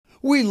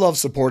We love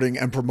supporting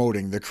and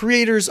promoting the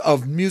creators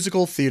of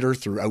musical theater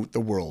throughout the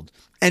world,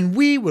 and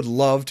we would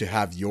love to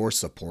have your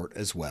support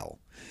as well.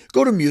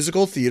 Go to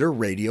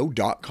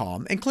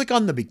musicaltheaterradio.com and click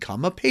on the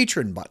Become a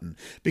Patron button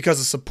because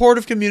a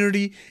supportive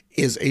community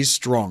is a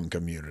strong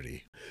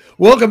community.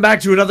 Welcome back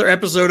to another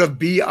episode of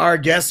Be Our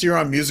Guest here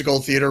on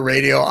Musical Theater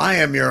Radio. I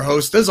am your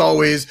host, as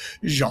always,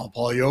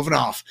 Jean-Paul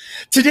Yovanov.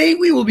 Today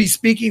we will be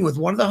speaking with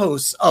one of the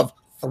hosts of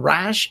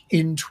Thrash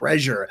in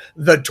Treasure,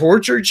 the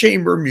torture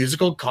chamber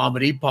musical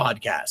comedy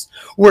podcast,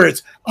 where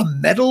it's a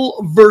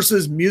metal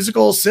versus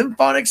musical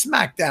symphonic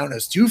smackdown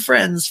as two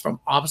friends from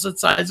opposite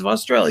sides of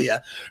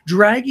Australia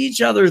drag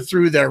each other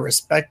through their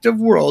respective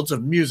worlds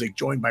of music,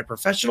 joined by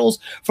professionals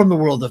from the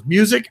world of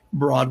music,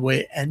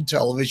 Broadway, and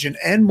television,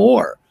 and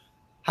more.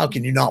 How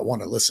can you not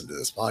want to listen to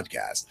this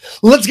podcast?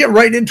 Let's get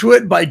right into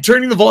it by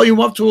turning the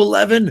volume up to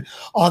 11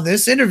 on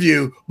this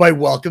interview by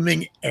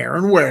welcoming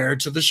Aaron Ware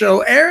to the show.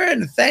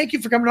 Aaron, thank you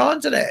for coming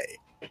on today.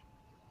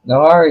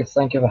 No worries.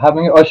 Thank you for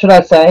having me. Or should I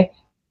say,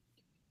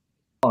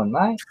 on,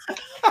 mate?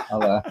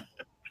 I'll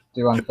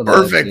do one for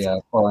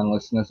the foreign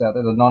listeners out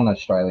there, the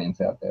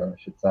non-Australians out there,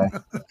 I should say.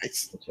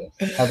 Nice.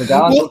 How's it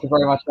going? Thank you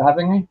very much for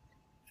having me.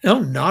 No,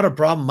 not a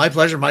problem. My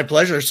pleasure. My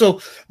pleasure.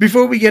 So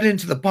before we get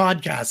into the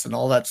podcast and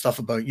all that stuff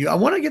about you, I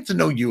want to get to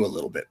know you a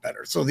little bit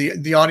better so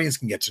the audience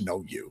can get to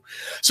know you.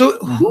 So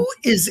who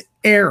is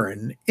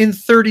Aaron in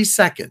 30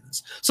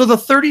 seconds? So the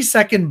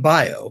 30-second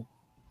bio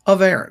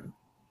of Aaron.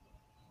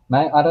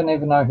 Mate, I don't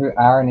even know who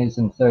Aaron is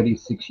in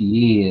 36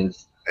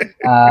 years.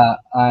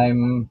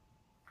 I'm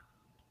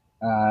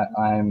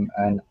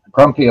a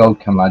grumpy old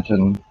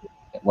curmudgeon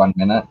at 1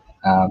 minute,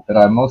 but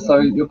I'm also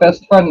your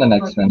best friend the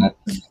next minute.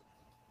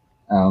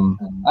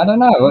 I don't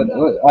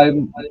know.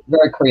 I'm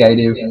very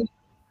creative.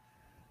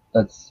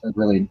 That's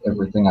really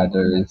everything I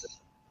do is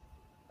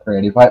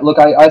creative.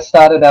 I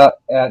started out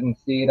in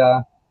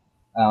theatre,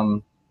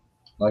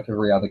 like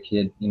every other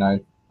kid,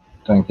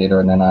 doing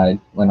theatre, and then I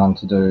went on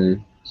to do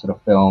sort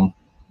of film.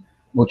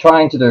 Well,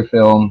 trying to do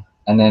film,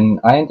 and then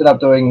I ended up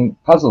doing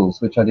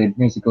puzzles, which I did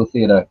musical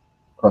theatre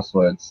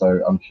crosswords.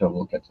 So I'm sure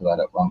we'll get to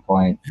that at one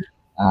point.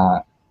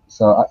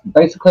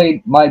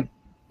 Basically, my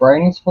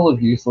brain is full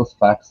of useless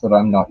facts that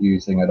I'm not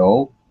using at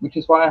all, which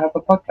is why I have a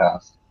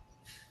podcast.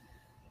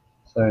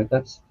 So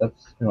that's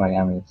who I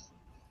am, is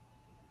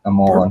a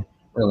moron,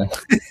 really.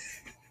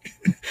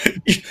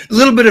 A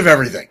little bit of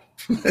everything.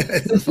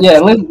 Yeah,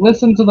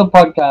 listen to the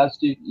podcast.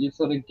 You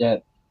sort of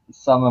get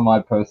some of my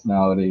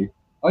personality.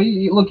 Oh,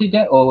 you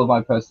get all of my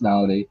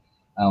personality.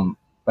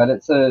 But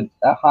it's a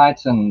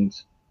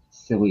heightened,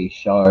 silly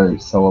show.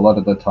 So a lot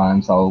of the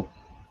times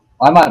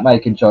I might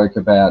make a joke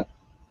about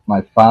my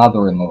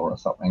father-in-law or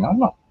something. I'm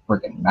not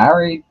freaking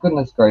married,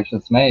 goodness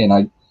gracious me. And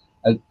I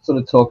sort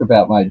of talk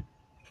about my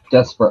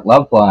desperate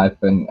love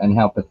life and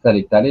how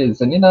pathetic that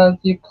is. And,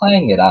 you're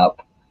playing it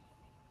up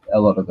a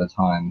lot of the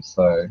time.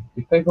 So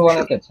if people want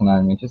to get to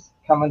know me, just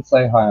come and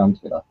say hi on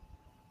Twitter.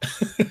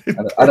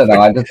 I don't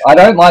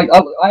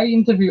know. I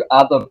interview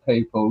other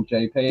people,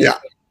 JP. Yeah.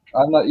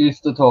 I'm not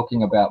used to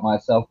talking about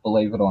myself,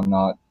 believe it or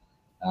not.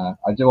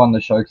 I do on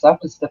the show because I have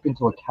to step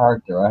into a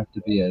character. I have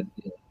to be a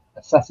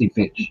sassy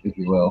bitch, if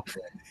you will,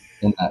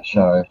 in that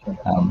show.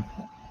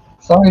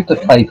 So I have to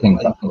play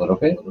things up a little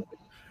bit.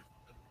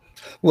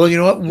 Well, you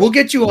know what? We'll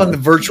get you on the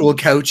virtual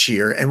couch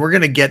here, and we're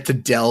going to get to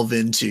delve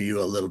into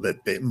you a little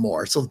bit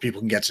more, so that people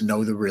can get to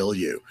know the real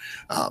you.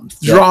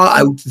 Draw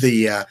out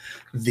the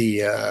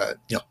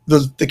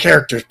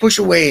characters, push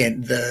away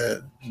and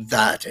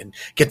that, and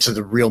get to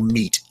the real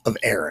meat of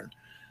Aaron.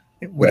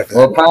 Well,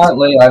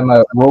 apparently I'm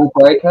a rule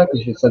breaker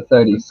because you said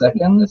 30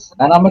 seconds,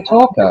 and I'm a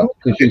talker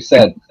because you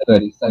said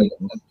 30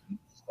 seconds.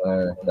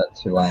 So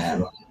that's who I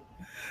am.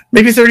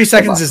 Maybe 30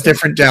 seconds is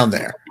different down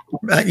there.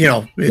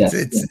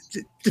 It's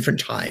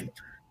different time.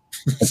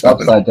 It's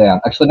upside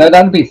down. Actually, no,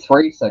 that'd be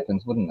 3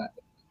 seconds, wouldn't it?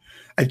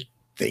 I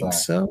think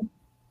so.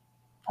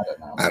 I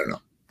don't know.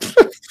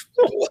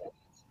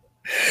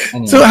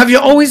 Anyway. So have you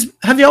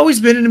always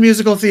been in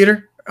musical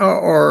theater,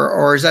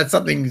 or is that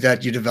something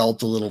that you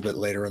developed a little bit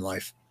later in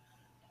life?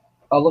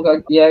 Oh, look,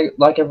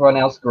 like everyone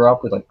else, grew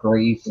up with like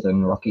Grease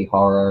and Rocky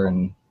Horror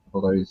and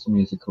all those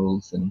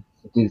musicals and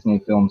Disney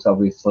films,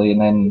 obviously. And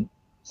then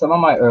some of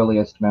my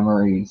earliest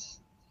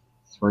memories,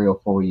 3 or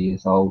 4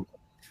 years old,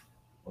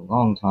 a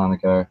long time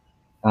ago,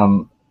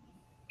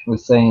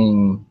 was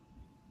seeing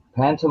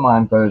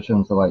pantomime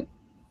versions of like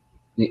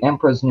The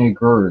Emperor's New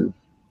Groove.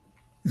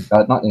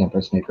 Not The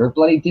Emperor's New Groove,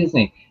 bloody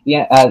Disney.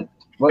 Yeah,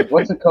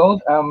 what's it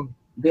called?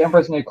 The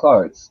Emperor's New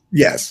Clothes.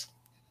 Yes.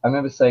 I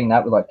remember seeing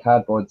that with like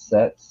cardboard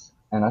sets.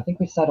 And I think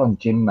we sat on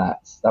gym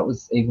mats. That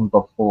was even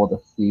before the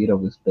theatre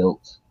was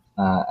built.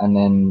 And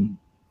then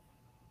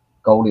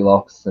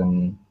Goldilocks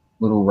and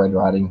Little Red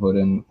Riding Hood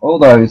and all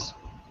those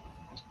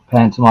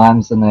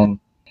pantomimes. And then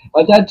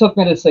my dad took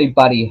me to see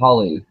Buddy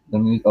Holly, the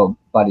musical.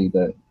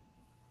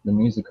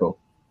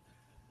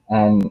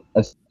 And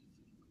on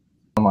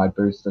my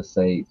booster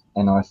seat,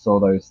 and I saw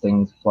those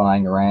things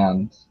flying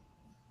around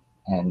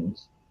and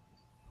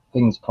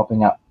things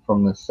popping up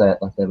from the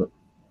set, like they were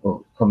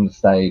from the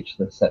stage,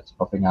 the sets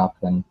popping up,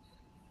 and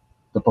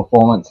the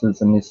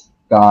performances, and this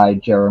guy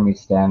Jeremy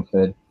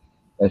Stanford,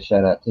 a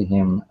shout out to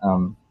him,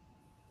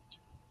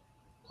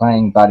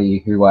 playing Buddy,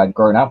 who I'd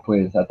grown up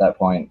with at that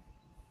point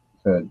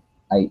for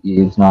 8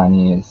 years, 9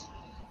 years.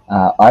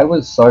 I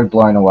was so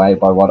blown away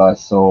by what I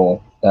saw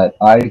that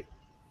I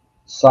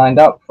signed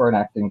up for an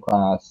acting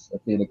class, a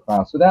theatre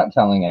class, without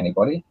telling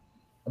anybody.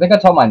 I think I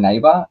told my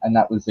neighbour, and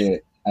that was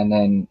it. And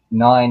then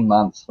 9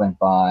 months went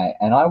by,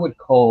 and I would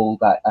call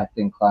that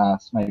acting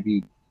class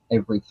maybe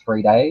every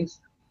 3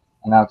 days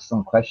and ask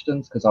some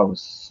questions because I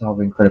was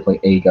so incredibly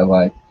eager.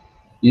 Like,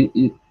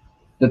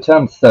 the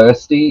term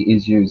thirsty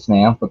is used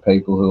now for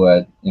people who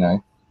are,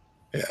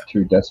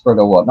 too desperate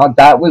or whatnot.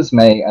 That was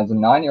me as a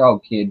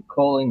 9-year-old kid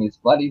calling this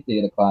bloody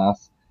theatre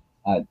class,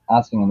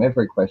 asking them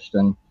every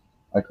question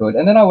I could.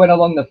 And then I went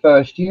along the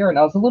first year and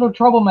I was a little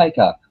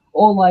troublemaker.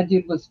 All I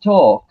did was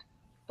talk,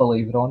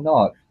 believe it or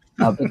not.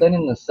 But then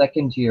in the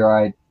second year,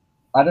 I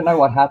don't know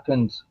what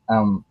happened,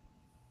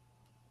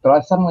 but I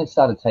suddenly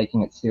started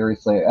taking it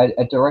seriously.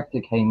 A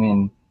director came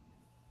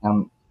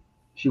in.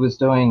 She was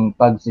doing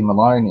Bugsy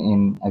Malone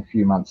in a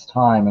few months'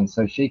 time, and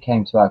so she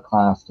came to our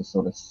class to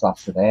sort of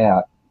suss it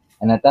out.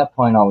 And at that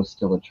point, I was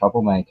still a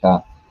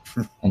troublemaker.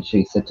 And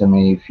she said to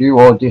me, if you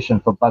audition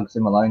for Bugsy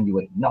Malone, you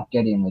would not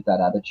get in with that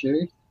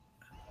attitude.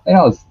 And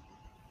I was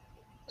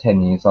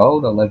 10 years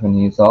old, 11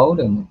 years old,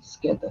 and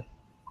scared the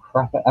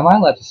crap out. Am I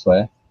allowed to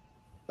swear?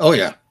 Oh,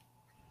 yeah.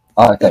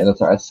 Oh, okay,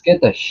 that's all right. It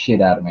scared the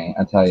shit out of me,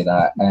 I tell you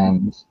that.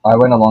 And I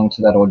went along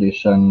to that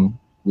audition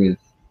with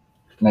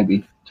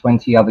maybe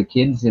 20 other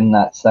kids in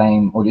that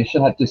same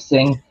audition. Had to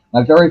sing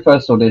my very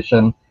first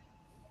audition,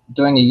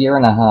 doing a year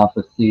and a half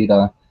of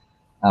theatre.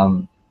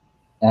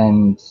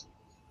 And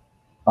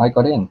I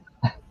got in.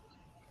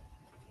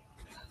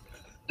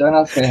 Don't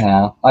ask me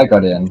how. I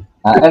got in.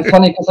 And it's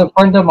funny because a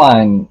friend of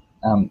mine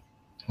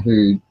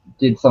who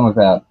did some of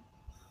our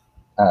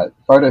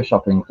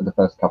photoshopping for the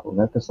first couple of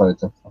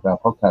episodes of our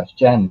podcast,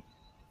 Jen,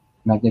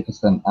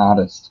 magnificent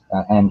artist,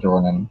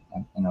 hand-drawn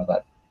and all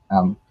that,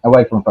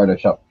 away from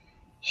Photoshop,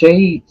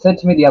 she said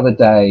to me the other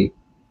day,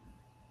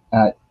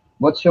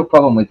 what's your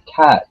problem with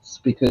cats?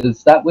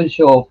 Because that was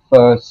your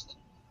first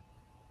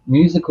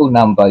musical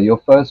number, your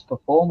first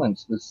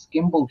performance was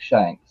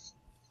Skimbleshanks.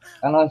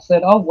 And I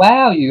said, oh,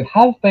 wow, you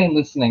have been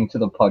listening to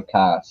the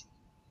podcast.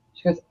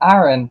 She goes,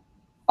 Aaron,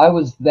 I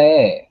was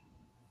there.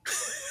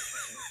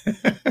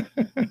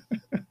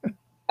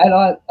 And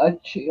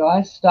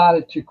I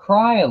started to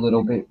cry a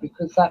little bit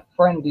because that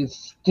friend is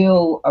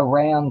still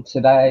around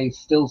today,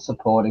 still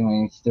supporting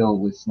me,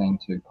 still listening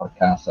to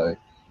podcasts. So,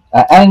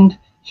 and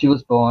she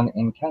was born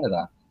in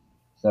Canada.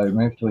 So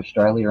moved to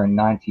Australia in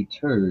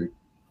 92,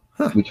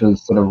 which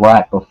was sort of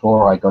right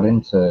before I got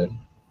into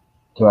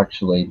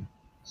actually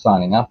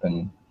signing up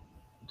and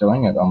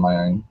doing it on my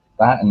own.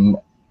 And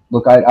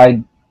look,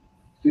 I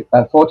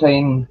at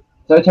 13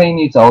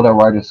 years old, I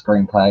wrote a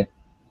screenplay.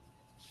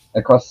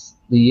 Across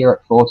the year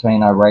at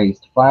 14, I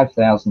raised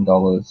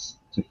 $5,000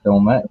 to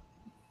film it.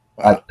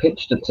 Wow. I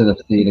pitched it to the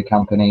theatre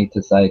company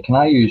to say, can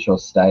I use your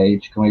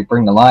stage? Can we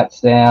bring the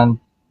lights down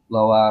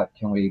lower?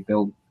 Can we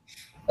build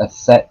a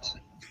set?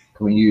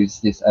 Can we use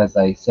this as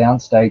a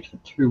sound stage for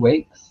 2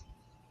 weeks?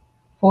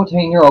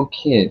 14-year-old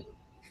kid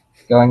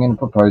going and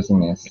proposing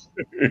this.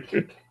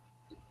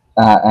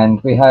 And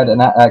we had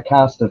a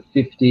cast of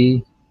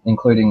 50,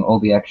 including all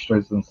the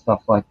extras and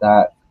stuff like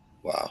that.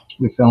 Wow.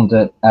 We filmed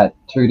it at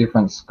 2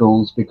 different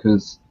schools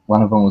because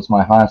one of them was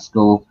my high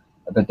school,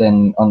 but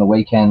then on the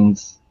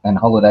weekends and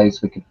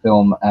holidays we could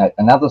film at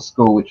another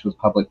school which was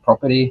public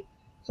property,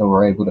 so we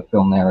were able to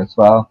film there as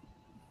well.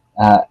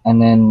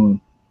 And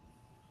then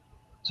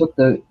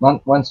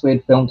once we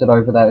had filmed it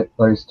over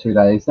those 2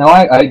 days. Now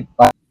I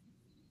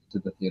to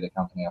the theatre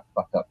company, I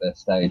fucked up their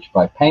stage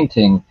by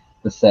painting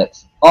the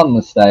sets on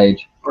the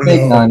stage.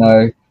 Big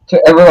no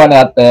to everyone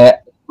out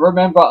there.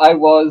 Remember, I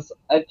was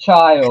a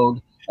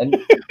child. And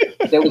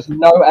there was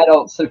no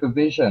adult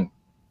supervision.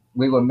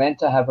 We were meant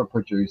to have a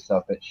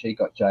producer, but she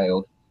got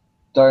jailed.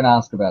 Don't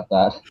ask about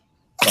that.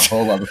 It's a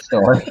whole other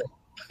story.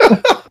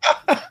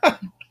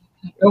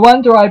 No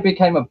wonder I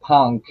became a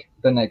punk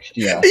the next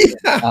year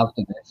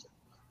after this.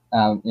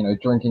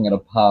 Drinking at a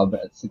pub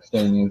at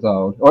 16 years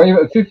old. Or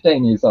even at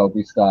 15 years old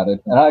we started.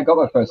 And I got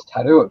my first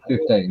tattoo at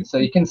 15. So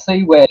you can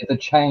see where the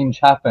change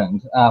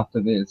happened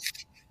after this.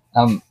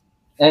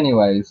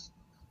 Anyways.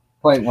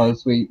 Point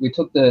was we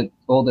took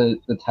all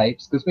the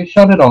tapes because we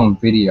shot it on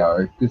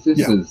video because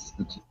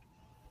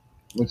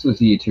this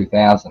was year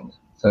 2000,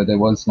 so there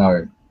was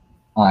no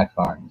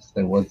iPhones,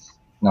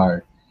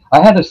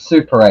 I had a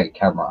Super 8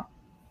 camera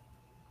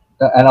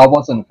and I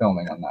wasn't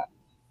filming on that.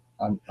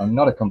 I'm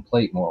not a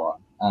complete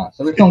moron.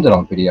 So we filmed it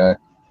on video,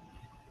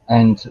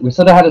 and we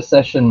sort of had a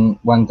session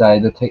one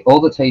day. All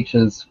the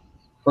teachers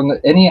from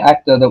any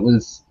actor that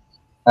was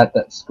at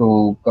that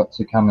school got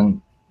to come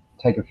and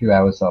take a few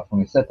hours off, and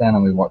we sat down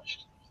and we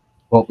watched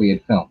what we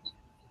had filmed.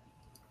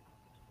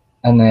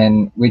 And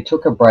then we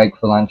took a break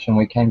for lunch and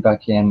we came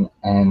back in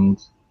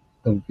and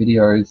the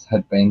videos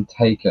had been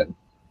taken.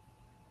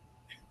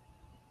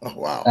 Oh,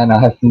 wow. And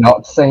I have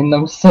not seen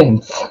them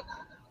since.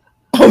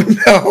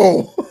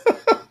 Oh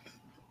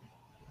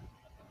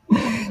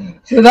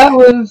So that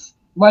was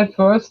my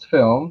first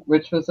film,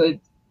 which was a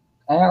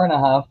hour and a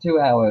half, 2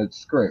 hour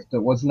script.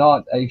 It was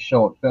not a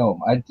short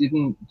film. I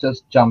didn't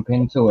just jump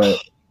into it.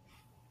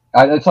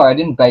 I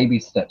didn't baby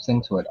steps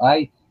into it.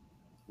 I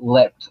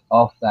leapt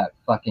off that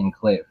fucking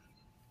cliff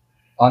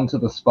onto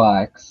the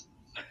spikes,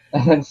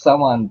 and then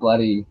someone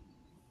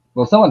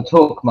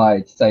took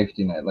my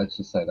safety net. Let's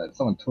just say that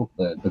someone took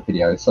the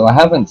video. So I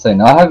haven't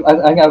seen.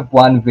 I have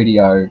one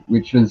video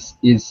which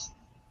is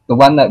the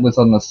one that was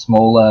on the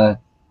smaller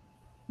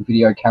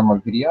video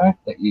camera video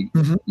that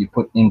no. you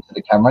put into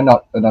the camera,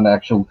 not an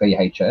actual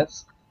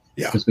VHS.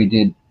 Yeah. Because we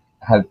did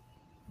have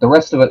the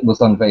rest of it was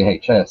on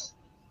VHS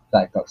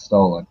that got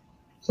stolen.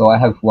 So I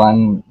have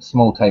one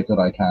small tape that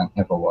I can't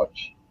ever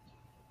watch.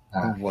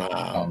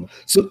 Wow.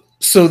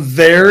 So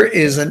there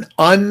is an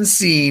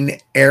unseen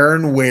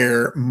Aaron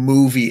Ware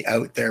movie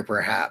out there,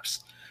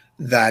 perhaps.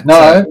 That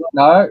no,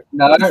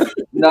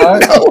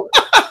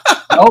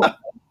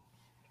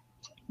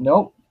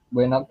 nope.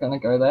 We're not going to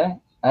go there.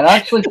 And I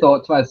actually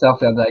thought to myself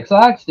the other day, because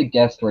I actually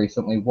guessed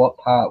recently, what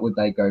part would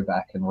they go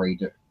back and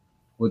redo?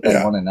 Would they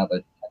want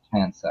another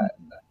chance at it?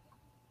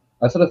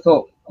 I sort of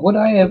thought, would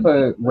I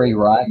ever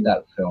rewrite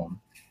that film?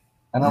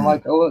 And I'm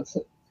like, oh,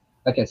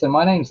 okay, so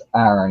my name's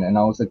Aaron, and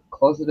I was a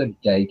closeted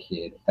gay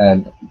kid,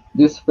 and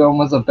this film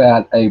was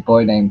about a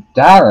boy named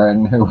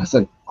Darren who was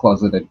a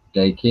closeted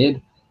gay kid,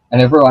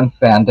 and everyone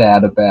found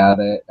out about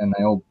it, and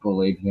they all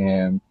bullied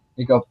him.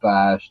 He got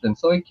bashed, and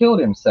so he killed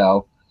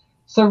himself.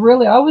 So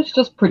really, I was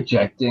just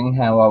projecting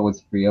how I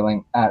was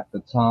feeling at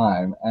the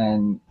time,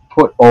 and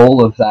put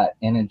all of that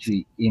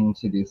energy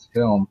into this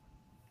film,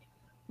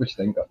 which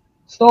then got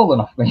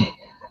stolen off me.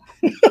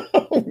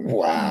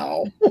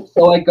 Wow.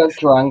 So I got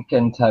drunk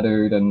and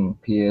tattooed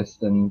and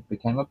pierced and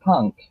became a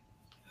punk.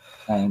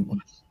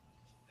 And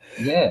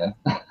yeah.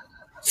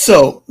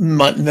 So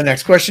the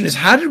next question is,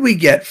 how did we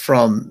get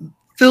from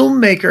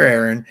filmmaker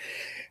Aaron,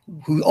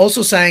 who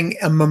also sang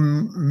a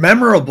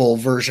memorable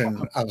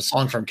version of a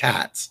song from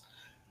Cats?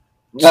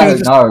 No, it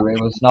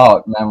was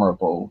not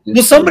memorable.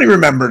 Well, somebody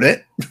remembered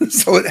it,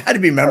 so it had to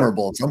be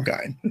memorable of some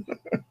kind.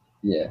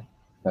 Yeah,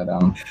 but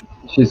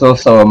she's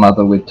also a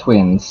mother with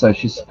twins, so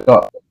she's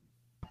got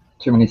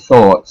too many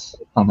thoughts.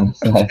 I'm gonna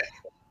say,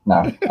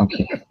 no, I'm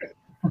kidding.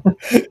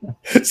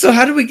 So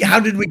how did we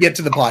get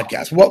to the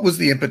podcast? What was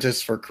the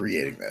impetus for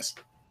creating this?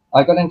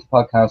 I got into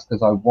podcasts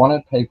because I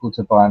wanted people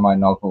to buy my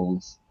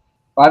novels.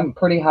 I'm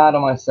pretty hard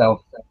on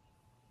myself.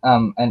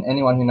 And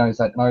anyone who knows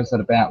that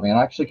about me. And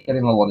I actually get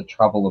in a lot of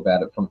trouble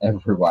about it from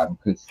everyone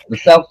because the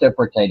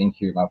self-deprecating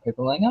humor.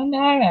 People are like, oh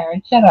no,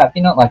 Aaron, shut up.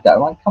 You're not like that.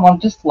 I'm like, come on,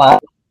 just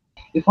laugh.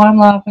 If I'm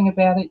laughing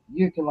about it,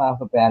 you can laugh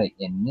about it,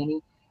 you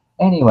ninny.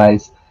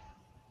 Anyways,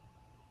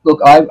 look,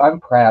 I'm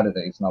proud of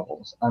these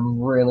novels.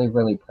 I'm really,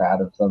 really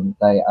proud of them.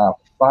 They are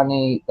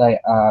funny. They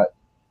are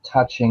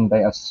touching.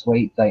 They are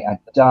sweet. They are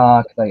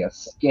dark. They are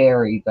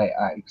scary. They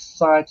are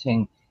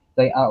exciting.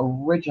 They are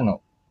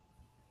original.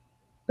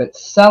 But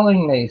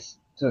selling these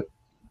to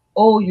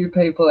all you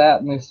people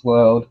out in this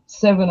world,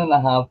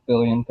 7.5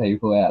 billion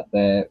people out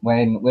there,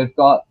 when we've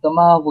got the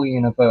Marvel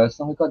Universe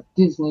and we've got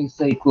Disney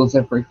sequels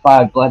every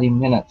 5 bloody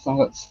minutes, and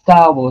we've got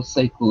Star Wars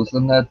sequels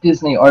and the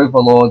Disney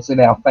overlords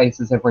in our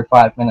faces every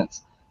 5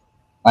 minutes.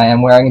 I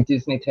am wearing a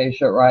Disney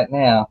t-shirt right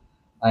now.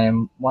 I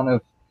am one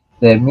of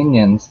their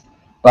minions,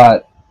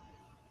 but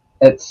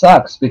it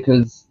sucks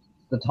because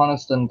the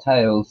Toniston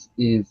Tales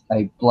is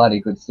a bloody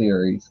good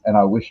series, and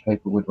I wish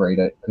people would read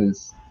it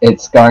because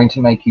it's going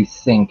to make you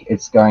think,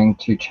 it's going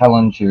to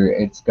challenge you,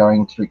 it's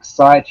going to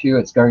excite you,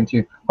 it's going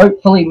to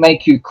hopefully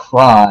make you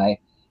cry.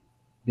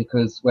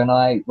 Because when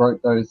I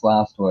wrote those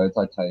last words,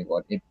 I tell you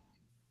what,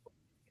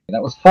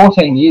 that was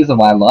 14 years of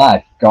my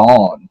life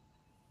gone.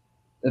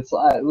 It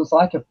was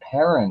like a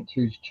parent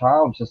whose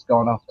child just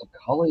gone off to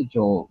college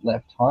or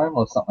left home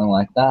or something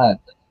like that.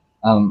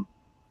 It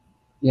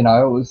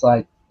was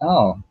like,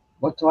 oh,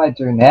 what do I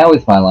do now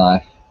with my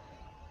life?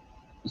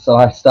 So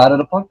I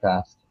started a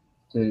podcast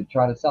to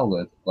try to sell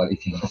those bloody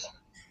things.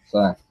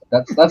 So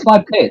that's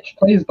my pitch.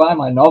 Please buy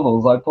my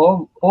novels. I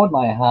poured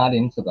my heart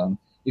into them.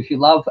 If you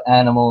love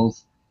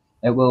animals,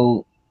 there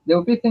will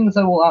be things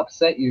that will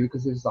upset you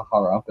because it's a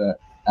horror, but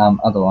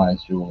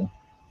otherwise you'll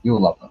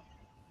love them.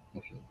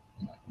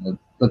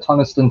 The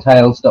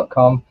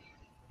TonistonTales.com.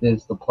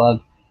 There's the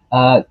plug.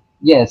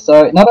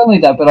 So not only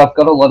that, but I've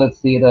got a lot of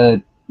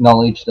theatre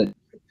knowledge that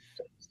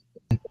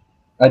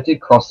I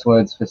did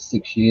crosswords for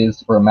 6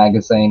 years for a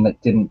magazine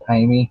that didn't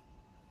pay me.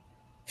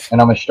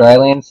 And I'm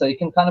Australian, so you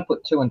can kind of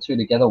put 2 and 2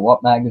 together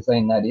what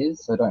magazine that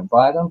is, so don't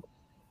buy them.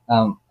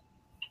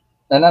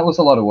 And that was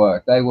a lot of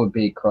work. They were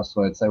big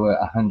crosswords. They were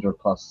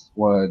 100+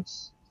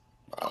 words,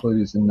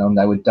 clues in them.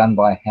 They were done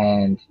by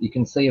hand. You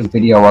can see a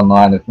video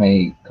online of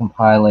me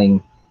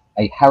compiling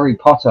a Harry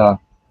Potter,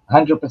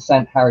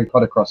 100% Harry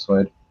Potter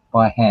crossword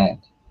by hand.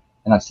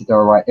 And I sit there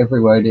and write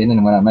every word in,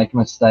 and when I make a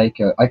mistake,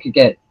 I could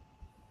get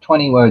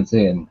 20 words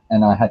in,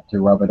 and I had to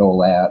rub it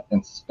all out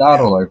and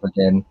start all over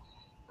again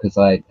because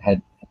I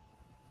had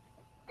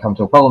come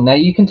to a problem. Now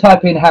you can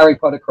type in Harry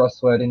Potter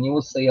crossword and you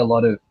will see a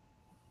lot of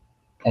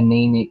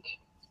anemic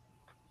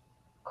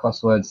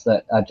crosswords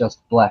that are just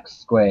black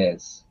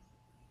squares,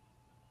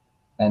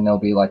 and there'll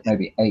be like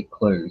maybe 8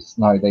 clues.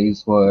 No,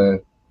 these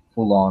were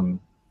full on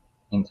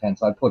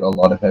intense. I put a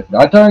lot of effort.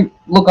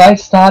 I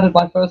started,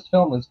 my first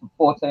film was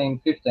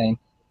 14, 15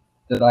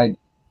 that I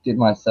did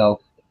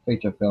myself,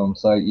 feature film.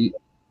 So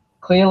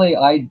clearly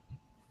I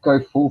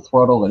go full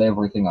throttle at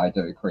everything I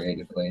do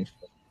creatively.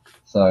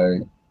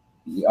 So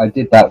I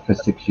did that for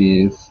 6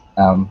 years.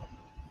 And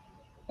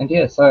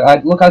yeah, so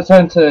I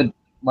turned to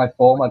my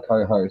former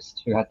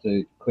co-host who had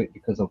to quit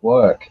because of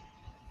work,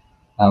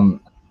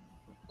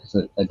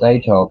 because a day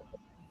job,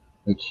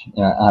 which,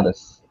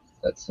 artists,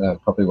 that's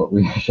probably what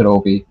we should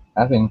all be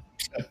having,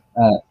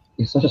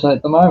 especially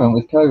at the moment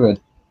with COVID.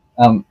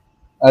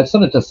 I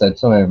sort of just said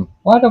to him,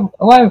 why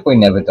have we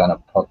never done a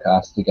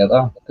podcast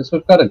together? Because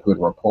we've got a good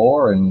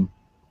rapport, and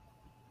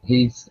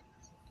he's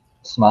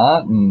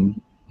smart,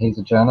 and he's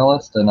a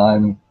journalist, and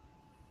I'm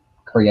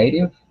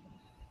creative.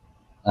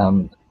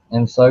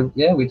 And so,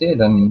 yeah, we did.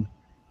 And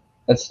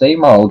at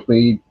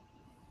Steamrolled,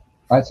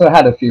 I sort of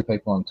had a few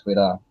people on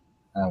Twitter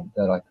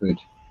that I could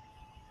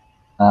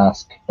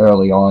ask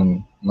early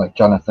on, like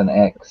Jonathan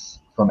X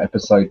from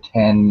episode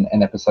 10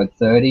 and episode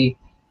 30.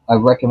 I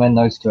recommend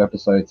those 2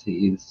 episodes.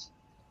 He is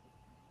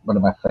one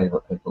of my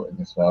favorite people in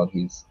this world.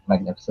 He's a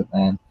magnificent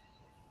man.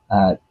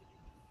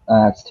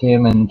 It's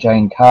him and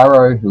Jane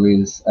Caro, who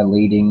is a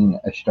leading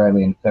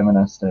Australian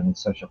feminist and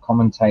social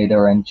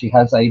commentator, and she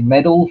has a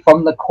medal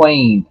from the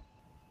Queen.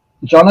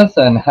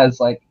 Jonathan has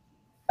like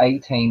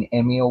 18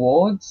 Emmy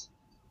Awards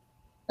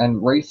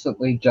and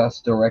recently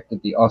just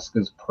directed the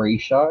Oscars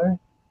pre-show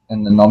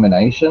and the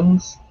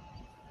nominations.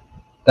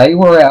 They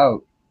were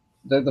out.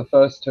 They're the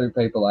first 2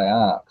 people I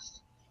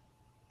asked.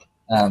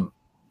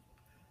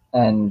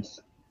 And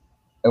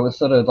it was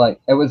sort of like,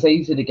 it was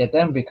easy to get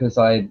them because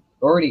I'd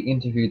already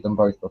interviewed them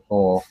both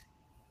before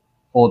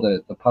for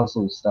the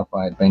puzzle stuff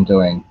I had been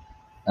doing.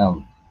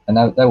 And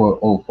they were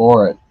all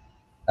for it.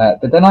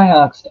 But then I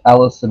asked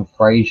Alison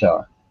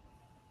Fraser,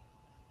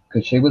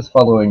 because she was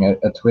following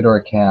a Twitter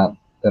account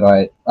that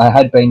I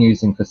had been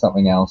using for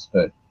something else,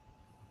 but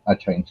I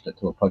changed it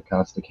to a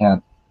podcast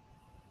account.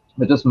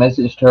 I just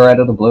messaged her out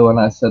of the blue and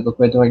I said, look,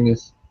 we're doing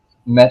this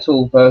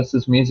metal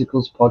versus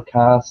musicals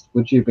podcast.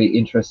 Would you be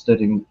interested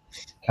in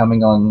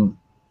coming on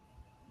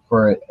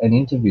for an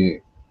interview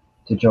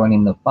to join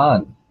in the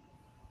fun?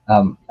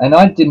 And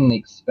I didn't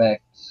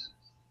expect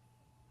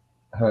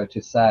her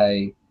to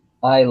say,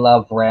 I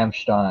love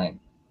Rammstein.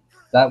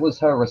 That was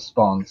her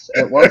response.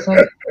 It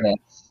wasn't,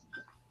 yes.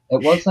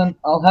 It wasn't,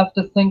 I'll have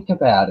to think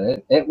about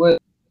it. It was,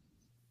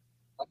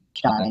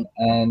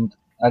 and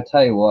I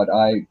tell you what,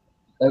 I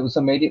was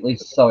immediately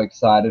so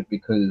excited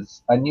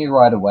because I knew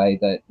right away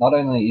that not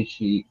only is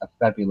she a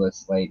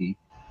fabulous lady,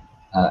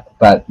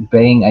 but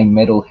being a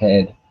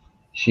metalhead,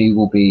 she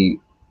will be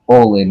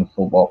all in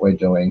for what we're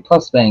doing.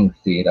 Plus being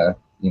theatre,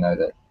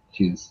 that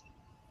she's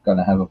going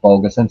to have a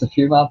vulgar sense of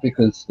humour,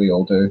 because we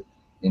all do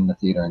in the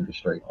theatre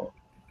industry. Or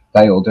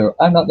they all do.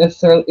 I'm not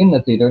necessarily in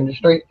the theatre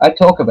industry. I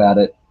talk about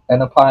it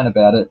and opine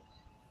about it.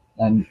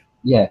 And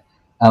yeah.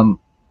 And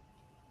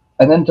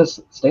then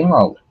just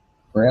steamrolled,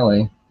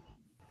 really.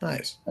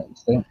 Nice.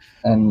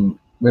 And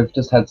we've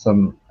just had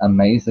some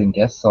amazing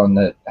guests on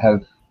that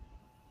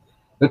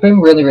we've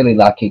been really, really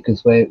lucky,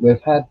 because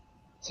we've had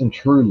some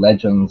true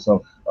legends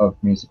of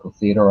musical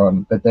theatre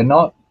on, but they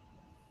know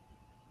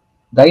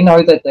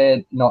that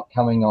they're not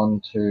coming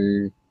on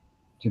to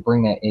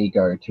bring their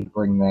ego, to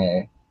bring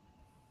their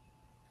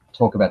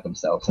talk about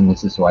themselves, and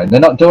this is why they're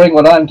not doing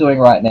what I'm doing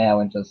right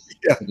now and just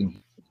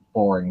sitting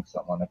boring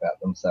someone about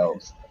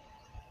themselves.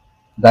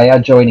 They are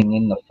joining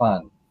in the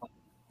fun.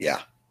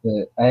 Yeah.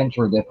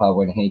 Andrew Lipper,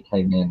 when he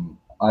came in,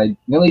 I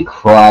nearly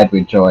cried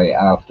with joy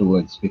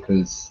afterwards,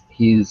 because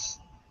his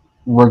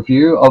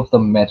review of the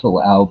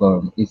Metal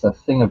album is a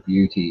thing of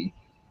beauty.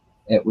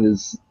 It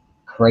was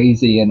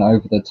crazy and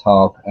over the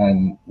top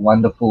and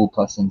wonderful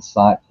plus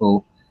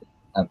insightful,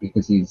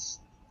 because he's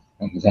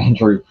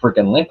Andrew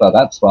freaking Lipper,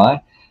 that's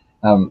why.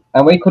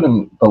 And we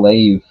couldn't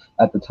believe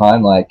at the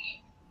time, like,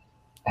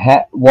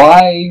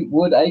 why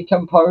would a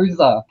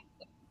composer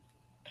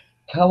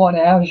come on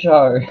our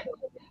show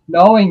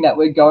knowing that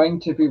we're going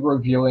to be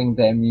reviewing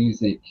their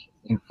music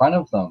in front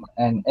of them?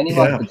 And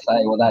anyone could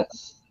say, well,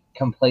 that's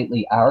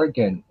completely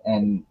arrogant.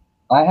 And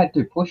I had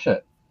to push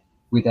it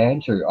with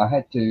Andrew. I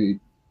had to,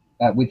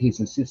 with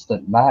his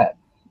assistant, Matt,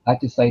 I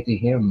had to say to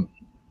him,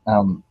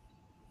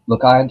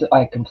 look,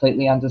 I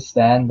completely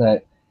understand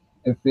that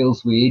it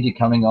feels weird. You're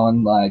coming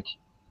on like,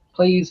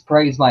 please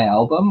praise my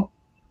album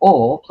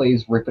or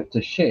please rip it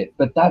to shit.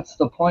 But that's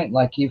the point.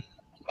 Like, if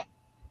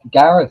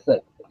Gareth,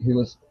 who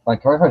was my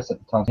co-host at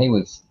the time, he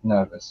was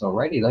nervous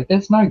already. Like,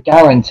 there's no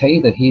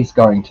guarantee that he's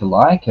going to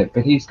like it,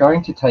 but he's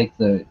going to take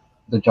the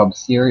job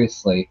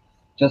seriously.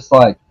 Just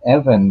like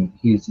Evan,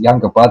 his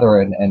younger brother,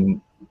 and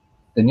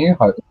the new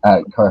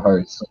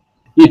co-host.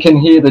 You can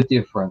hear the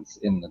difference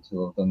in the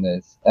two of them.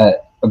 There's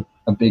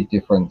a big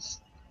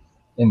difference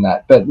in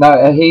that. But no,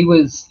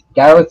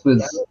 Gareth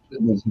was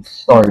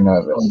so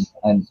nervous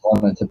and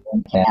wanted to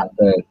point out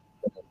that,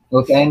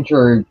 look,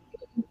 Andrew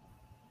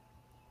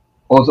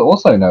was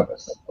also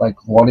nervous. Like,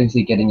 what is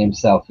he getting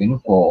himself in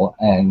for?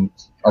 And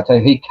I tell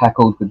you, he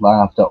cackled with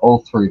laughter all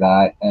through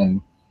that.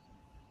 And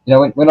you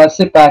know, when I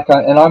sit back,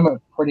 and I'm a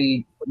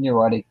pretty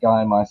neurotic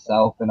guy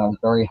myself, and I'm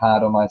very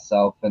hard on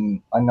myself,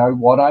 and I know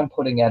what I'm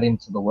putting out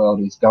into the world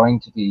is going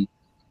to be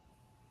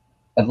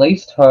at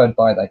least heard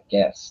by that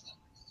guest,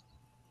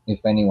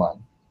 if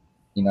anyone,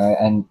 you know,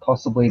 and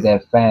possibly their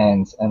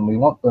fans, and we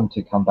want them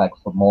to come back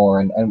for more.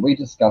 And we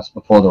discussed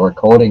before the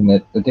recording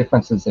that the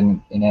differences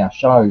in our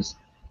shows,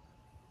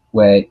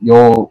 where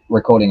you're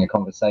recording a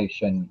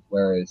conversation,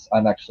 whereas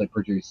I'm actually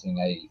producing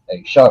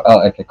a show,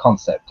 like a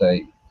concept,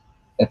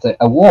 it's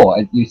a war.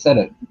 You said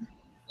it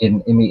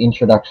in the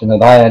introduction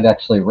that I had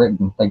actually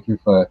written. Thank you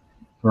for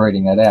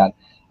reading that out.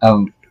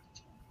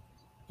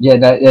 Yeah,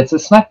 no, it's a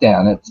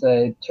smackdown. It's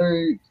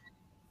two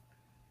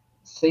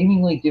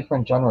seemingly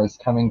different genres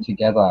coming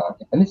together,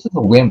 and this is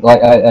a whim, like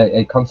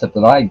a concept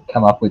that I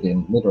come up with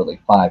in literally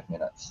 5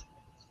 minutes.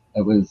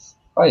 It was,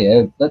 oh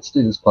yeah, let's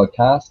do this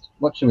podcast.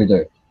 What should we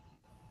do?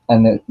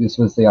 And this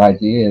was the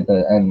idea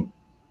that, and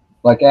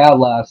like our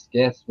last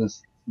guest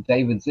was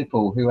David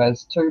Zippel, who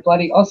has 2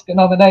 bloody Oscar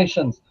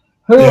nominations.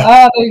 Who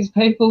are these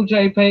people,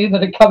 JP,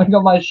 that are coming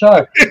on my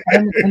show?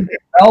 I'm in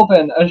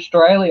Melbourne,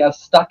 Australia,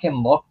 stuck in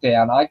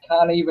lockdown. I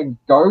can't even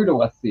go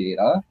to a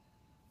theatre,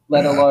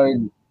 let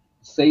alone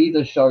see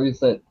the shows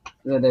that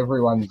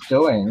everyone's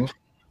doing.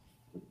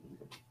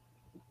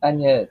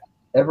 And yet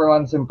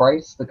everyone's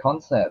embraced the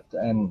concept,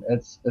 and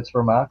it's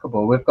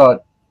remarkable. We've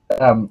got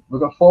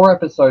 4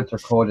 episodes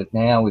recorded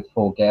now with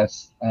 4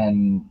 guests,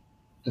 and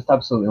just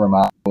absolutely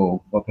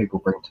remarkable what people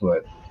bring to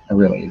it. It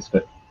really is.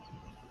 But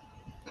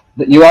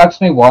you asked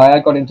me why I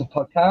got into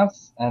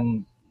podcasts,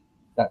 and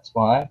that's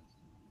why.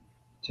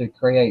 To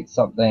create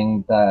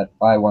something that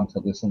I want to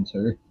listen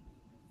to.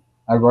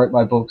 I wrote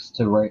my books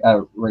to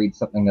read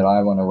something that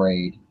I want to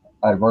read.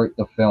 I wrote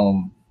the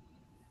film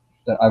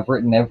that I've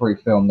written, every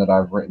film that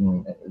I've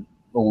written,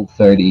 all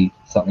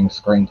 30-something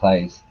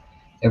screenplays,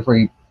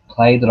 every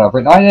play that I've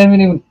written. I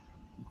haven't even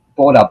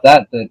brought up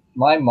that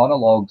my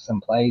monologues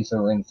and plays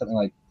are in something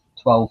like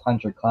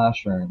 1,200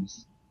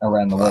 classrooms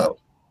around the world,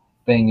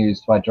 being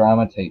used by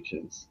drama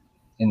teachers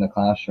in the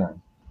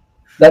classroom.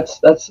 That's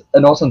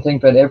an awesome thing,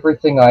 but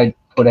everything I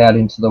put out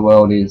into the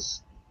world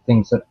is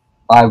things that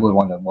I would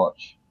want to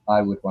watch,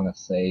 I would want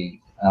to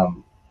see,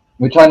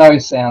 which I know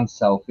sounds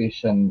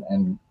selfish and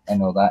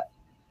all that,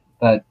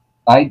 but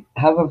I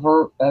have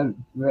a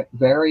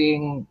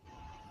varying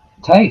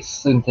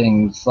tastes in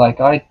things.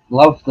 Like, I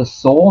love the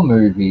Saw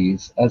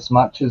movies as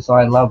much as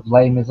I love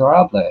Les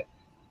Miserables.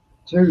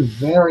 2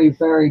 very,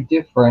 very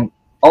different,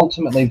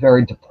 ultimately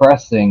very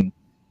depressing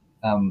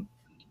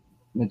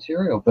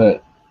material,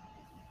 but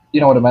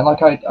you know what I mean?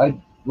 Like, I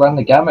run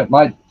the gamut.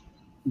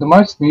 The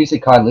most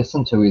music I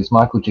listen to is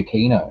Michael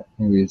Giacchino,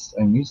 who is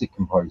a music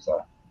composer.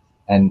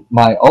 And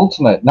my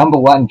ultimate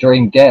 #1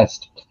 dream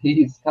guest,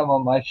 please come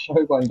on my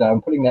show one day.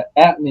 I'm putting that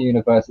out in the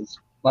universe. It's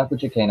Michael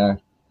Giacchino.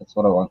 That's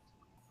what I want.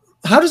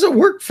 How does it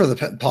work for the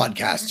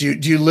podcast?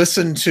 Do you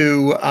listen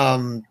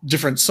to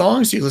different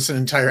songs? Do you listen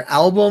to entire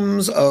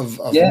albums of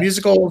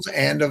musicals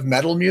and of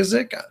metal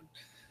music?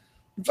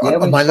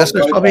 My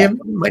listeners probably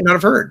might not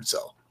have heard.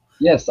 So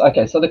yes,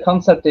 okay. So the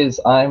concept is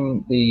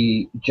I'm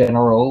the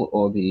general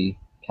or the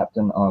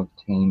captain of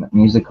Team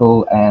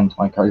Musical, and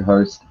my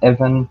co-host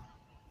Evan.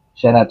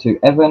 Shout out to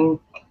Evan.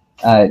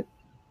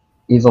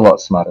 He's a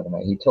lot smarter than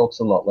me. He talks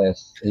a lot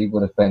less. He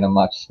would have been a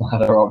much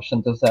smarter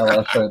option to sell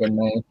our show than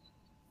me.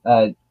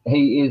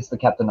 He is the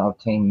captain of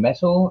Team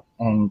Metal,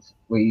 and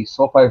we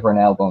swap over an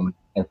album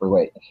every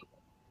week.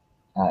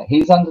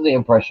 He's under the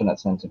impression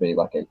it's meant to be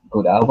like a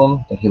good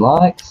album that he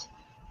likes.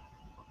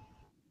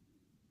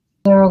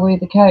 Necessarily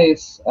the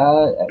case.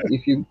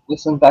 If you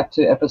listen back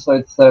to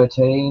episode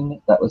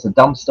 13, that was a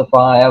dumpster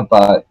fire,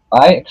 but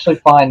I actually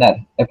find that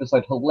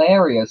episode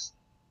hilarious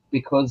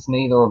because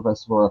neither of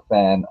us were a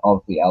fan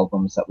of the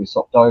albums that we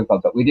swapped over,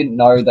 but we didn't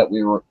know that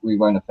we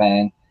weren't a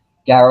fan.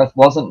 Gareth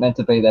wasn't meant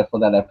to be there for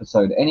that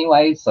episode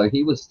anyway, so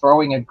he was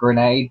throwing a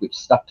grenade which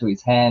stuck to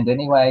his hand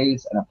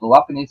anyways, and it blew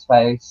up in his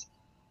face.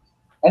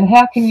 And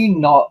how can you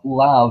not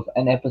love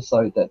an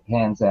episode that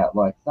pans out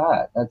like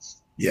that?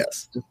 That's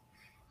just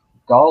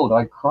gold.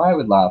 I cry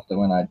with laughter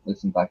when I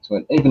listen back to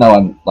it, even though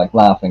I'm like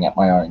laughing at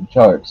my own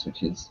jokes,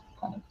 which is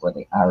kind of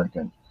really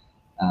arrogant.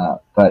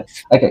 But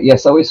okay, yeah,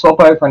 so we swap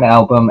over an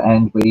album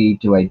and we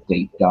do a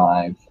deep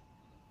dive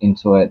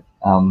into it.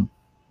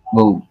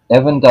 Well,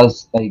 Evan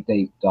does a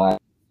deep dive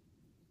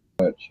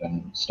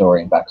and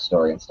story and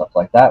backstory and stuff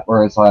like that,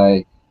 whereas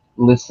I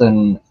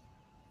listen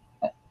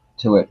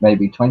to it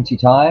maybe 20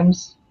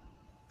 times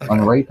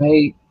on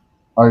repeat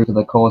over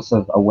the course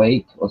of a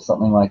week or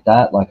something like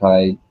that. Like,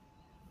 I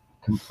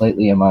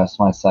completely immerse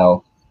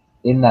myself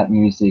in that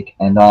music,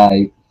 and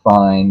I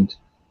find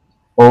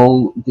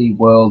all the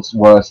world's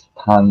worst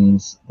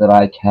puns that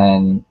I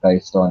can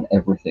based on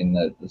everything,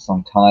 the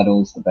song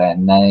titles, the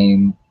band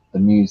name, the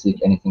music,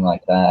 anything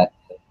like that.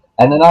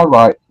 And then I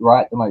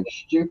write the most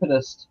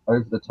stupidest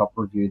over the top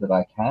review that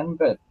I can,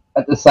 but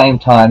at the same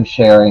time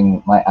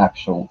sharing my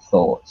actual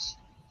thoughts.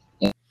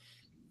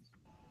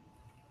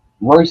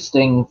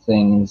 Roasting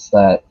things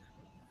that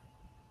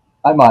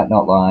I might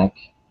not like,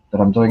 but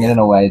I'm doing it in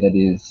a way that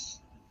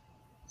is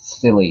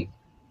silly.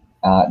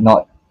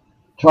 Not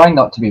trying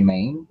not to be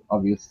mean,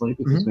 obviously,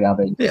 because we are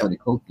being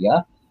critical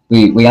here.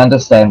 We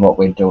understand what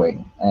we're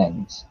doing,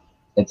 and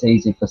it's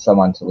easy for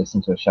someone to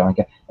listen to a show and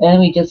go, "Oh,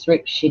 we just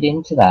ripped shit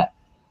into that."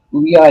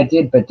 Well, yeah, I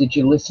did, but did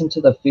you listen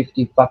to the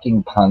 50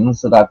 fucking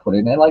puns that I put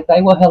in there? Like,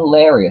 they were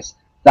hilarious.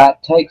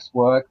 That takes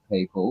work,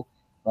 people,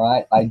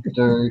 right? I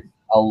do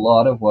a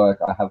lot of work.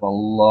 I have a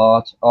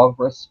lot of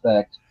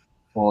respect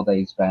for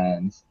these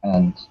bands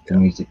and the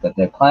music that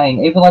they're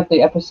playing. Even like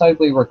the episode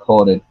we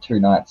recorded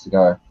 2 nights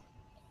ago,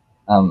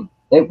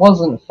 it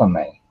wasn't for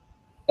me.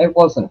 It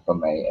wasn't for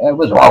me. It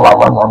was rah, rah,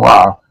 rah, rah,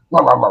 rah,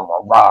 rah, rah,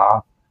 rah,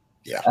 rah.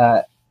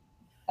 Yeah.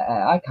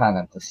 I can't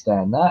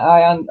understand that.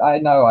 I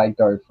know I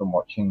go from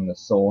watching the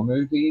Saw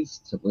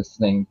movies to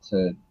listening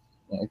to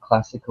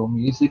classical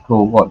music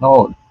or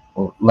whatnot,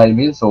 or Les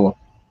Mis or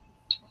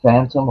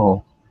Phantom,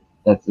 or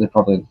they're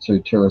probably the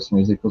two tourist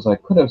musicals. I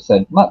could have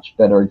said much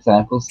better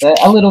examples there.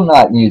 A Little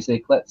Night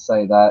Music, let's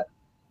say that.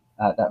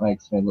 That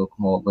makes me look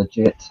more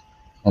legit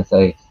as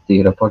a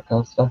theatre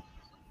podcaster.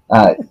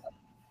 Uh,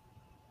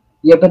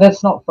 Yeah, but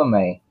that's not for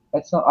me.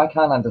 It's not. I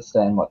can't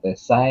understand what they're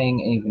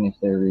saying, even if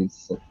there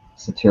is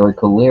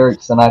satirical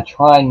lyrics, and I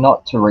try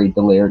not to read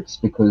the lyrics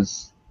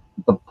because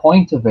the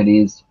point of it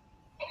is,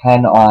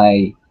 can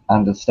I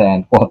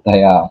understand what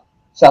they are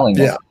selling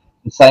me? Yeah.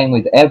 The same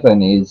with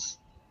Evan is,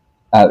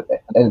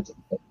 it's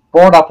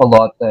brought up a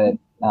lot that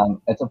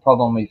it's a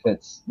problem if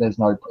there's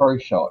no pro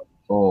shot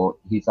or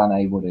he's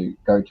unable to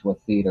go to a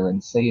theatre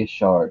and see a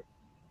show.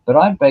 But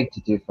I beg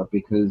to differ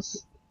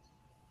because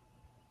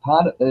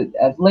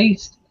at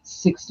least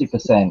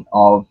 60%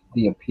 of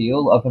the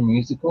appeal of a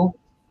musical,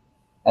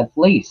 at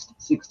least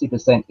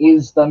 60%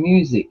 is the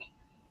music.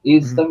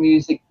 Is the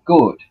music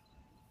good?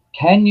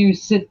 Can you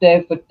sit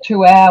there for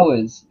 2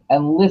 hours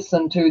and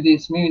listen to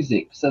this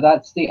music? So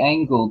that's the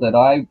angle that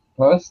I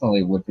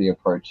personally would be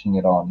approaching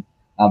it on.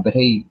 But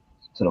he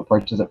sort of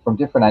approaches it from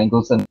different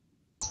angles, and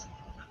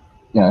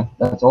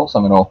that's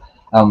awesome and all.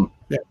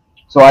 Yeah.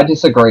 So I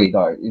disagree,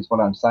 though, is what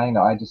I'm saying.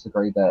 I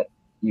disagree that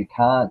you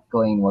can't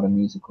glean what a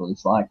musical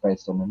is like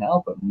based on an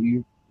album.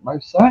 You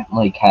most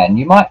certainly can.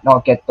 You might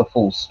not get the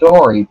full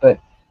story, but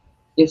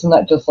isn't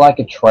that just like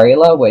a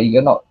trailer where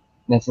you're not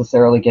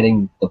necessarily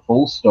getting the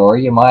full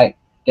story? You might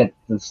get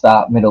the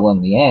start, middle,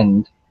 and the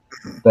end,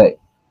 but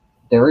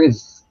there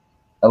is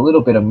a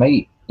little bit of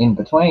meat in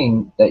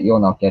between that you're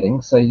not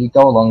getting, so you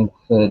go along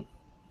for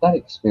that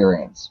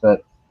experience.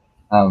 But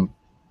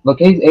look,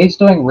 he's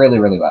doing really,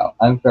 really well.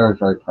 I'm very,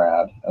 very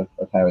proud of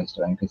how he's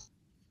doing because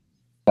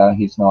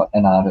he's not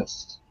an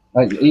artist.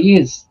 Like he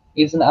is.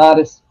 He's an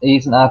artist.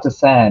 He's an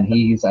artisan.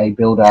 He's a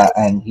builder,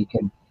 and he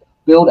can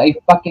build a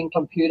fucking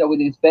computer with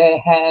his bare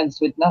hands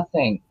with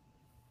nothing.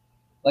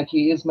 Like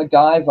he is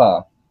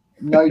MacGyver.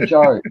 No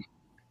joke.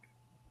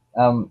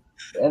 And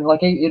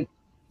like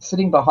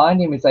sitting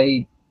behind him is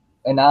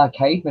an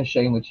arcade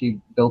machine which he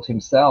built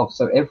himself.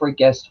 So every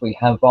guest we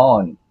have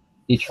on,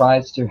 he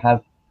tries to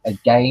have a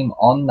game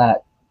on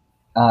that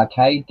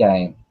arcade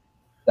game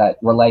that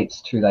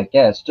relates to that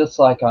guest, just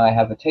like I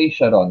have a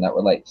t-shirt on that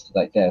relates to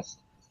that guest,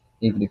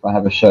 even if I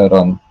have a shirt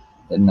on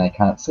and they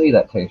can't see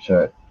that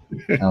t-shirt.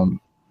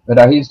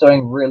 But he's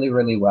doing really,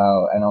 really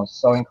well, and I was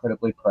so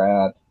incredibly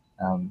proud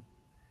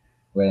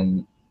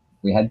when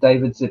we had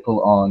David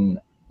Zippel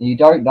on. You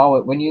don't know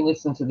it when you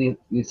listen to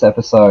this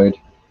episode,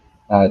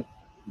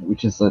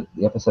 which is the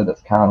episode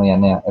that's currently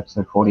on now,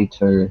 episode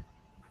 42.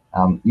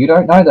 You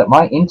don't know that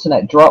my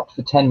internet dropped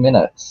for 10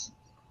 minutes.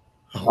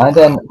 I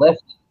then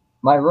left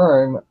my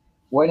room,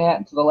 went out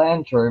into the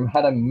lounge room,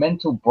 had a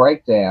mental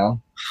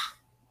breakdown.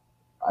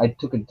 I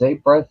took a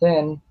deep breath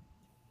in.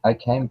 I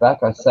came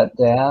back, I sat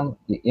down,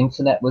 the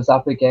internet was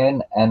up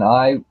again, and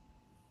I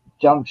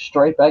jumped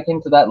straight back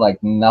into that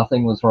like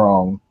nothing was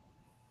wrong.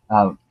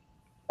 And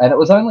it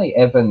was only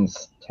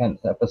Evan's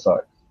 10th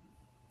episode.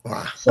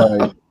 Wow.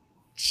 So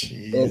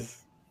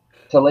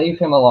to leave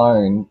him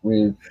alone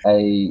with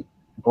a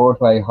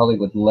Broadway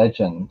Hollywood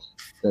legend,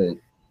 the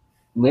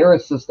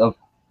lyricist of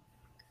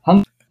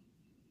Hunger.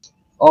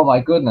 Oh my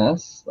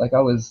goodness! Like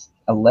I was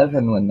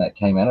 11 when that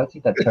came out. I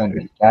think that turned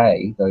me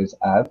gay. Those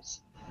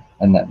abs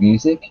and that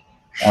music,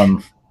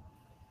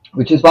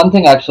 which is one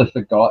thing I actually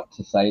forgot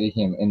to say to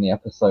him in the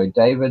episode.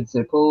 David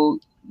Zippel,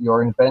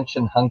 your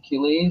invention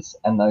Huncules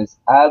and those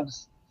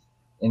abs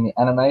in the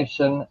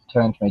animation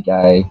turned me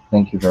gay.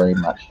 Thank you very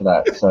much for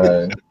that.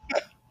 So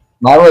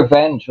my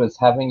revenge was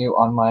having you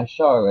on my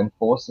show and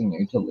forcing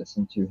you to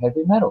listen to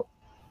heavy metal.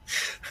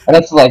 And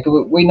it's like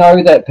we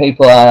know that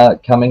people are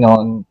coming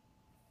on.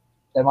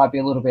 They might be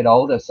a little bit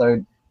older,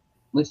 so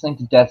listening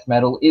to death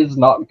metal is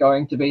not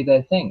going to be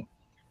their thing.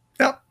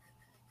 Yep.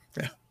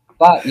 Yeah.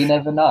 But you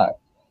never know.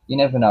 You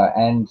never know.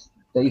 And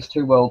these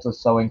two worlds are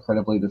so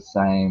incredibly the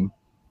same.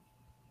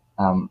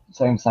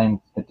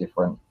 Same but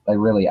different. They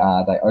really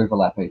are. They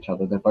overlap each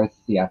other. They're both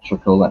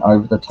theatrical and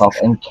over the top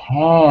and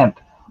camp.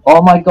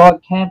 Oh my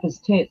god, camp is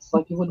tits.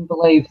 Like, you wouldn't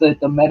believe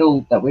the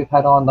metal that we've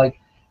had on. Like,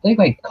 they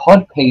made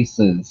cod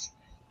pieces.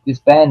 This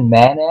band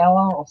Man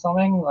Hour or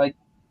something. Like,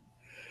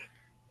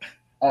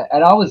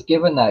 and I was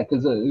given that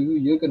because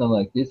you're gonna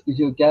like this because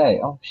you're gay.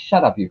 Oh,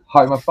 shut up, you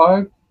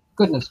homophobe!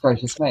 Goodness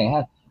gracious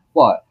me!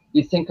 What?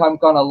 You think I'm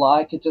gonna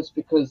like it just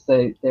because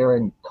they're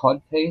in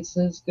cod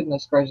pieces?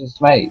 Goodness gracious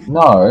me!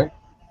 No,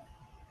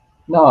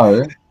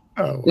 no.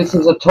 Oh, wow. This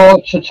is a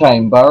torture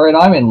chamber, and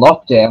I'm in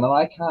lockdown, and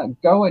I can't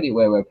go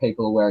anywhere where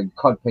people are wearing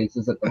cod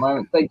pieces at the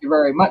moment. Thank you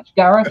very much,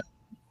 Gareth.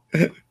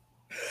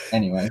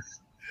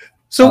 Anyways,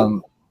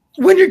 so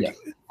when your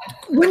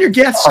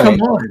guests sorry.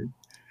 come on,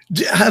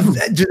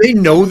 do they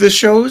know the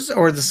shows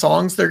or the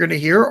songs they're going to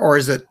hear, or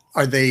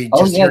are they just?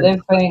 Oh yeah,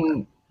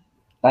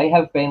 they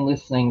have been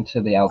listening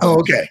to the album. Oh,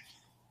 okay.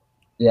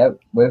 Yeah,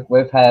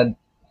 we've had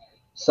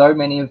so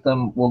many of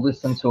them will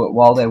listen to it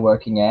while they're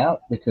working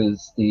out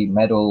because the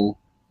metal,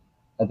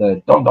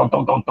 the dong dong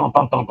dong dong dong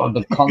dong dong dong,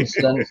 the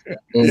constant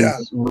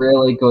is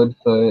really good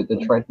for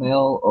the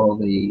treadmill or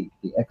the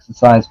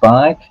exercise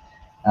bike.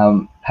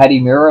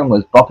 Paddy Murin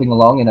was bopping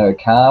along in her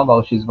car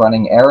while she's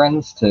running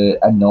errands to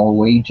a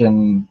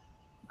Norwegian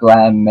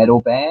glam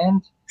metal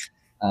band,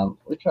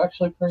 which are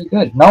actually pretty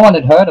good. No one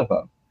had heard of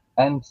them,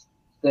 and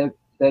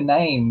their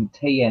name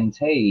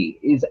TNT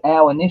is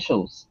our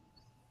initials.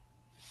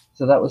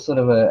 So that was sort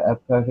of a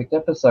perfect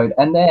episode.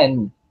 And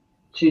then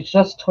she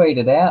just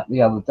tweeted out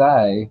the other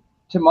day,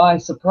 to my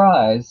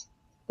surprise,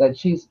 that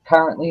she's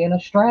currently in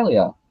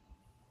Australia.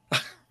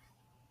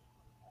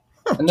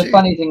 And the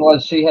funny thing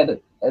was, she had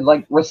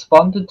like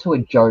responded to a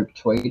joke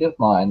tweet of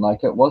mine.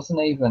 Like, it wasn't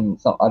even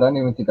I don't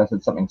even think I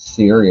said something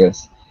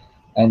serious.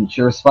 And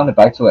she responded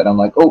back to it. And I'm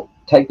like, oh,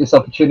 take this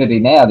opportunity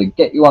now to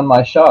get you on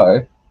my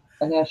show.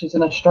 And now she's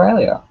in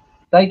Australia.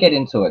 They get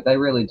into it. They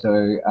really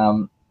do.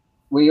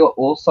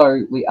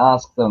 We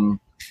ask them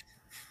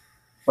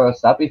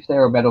first up if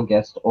they're a metal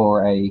guest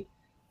or a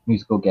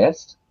musical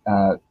guest,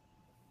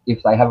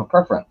 if they have a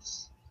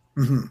preference.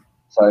 Mm-hmm.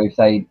 So if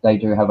they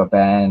do have a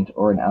band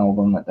or an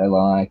album that they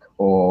like,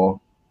 or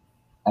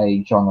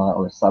a genre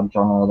or a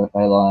subgenre that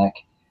they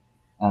like,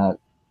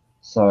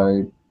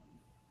 so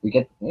we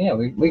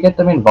get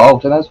them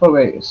involved, and that's why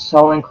we're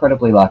so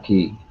incredibly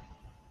lucky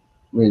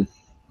with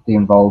the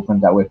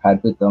involvement that we've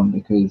had with them,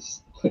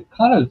 because we're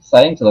kind of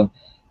saying to them,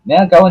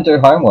 now go and do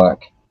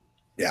homework.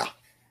 Yeah.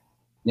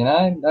 You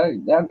know,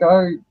 now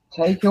go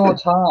take your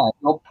time,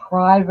 your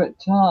private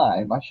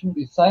time. I shouldn't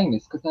be saying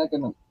this because they're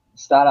going to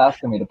start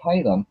asking me to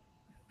pay them.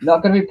 I'm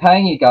not going to be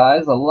paying you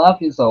guys. I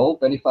love you all,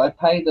 but if I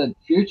pay the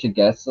future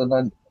guests,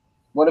 then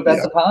what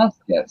about the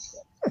past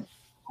guests? I'm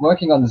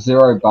working on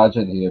zero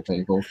budget here,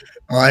 people.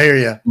 Oh, I hear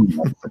you.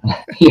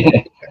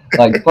 Yeah,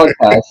 like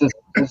podcasts,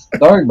 there's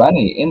no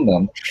money in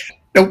them.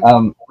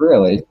 Nope.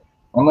 Really,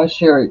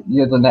 unless you're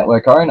the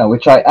network owner,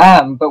 which I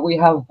am, but we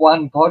have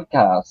one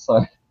podcast,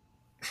 so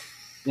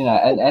you know,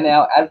 and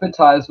our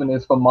advertisement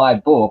is for my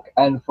book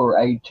and for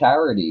a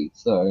charity,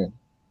 so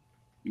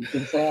you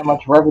can see how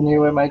much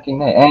revenue we're making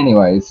there.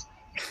 Anyways,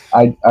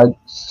 I'm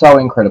so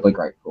incredibly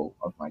grateful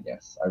of my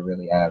guests. I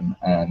really am,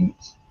 and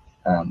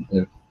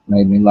they've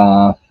made me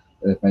laugh.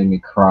 They've made me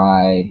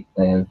cry.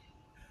 They've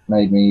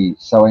made me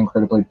so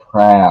incredibly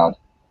proud,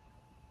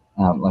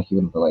 like you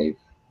wouldn't believe.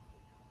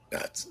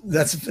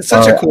 That's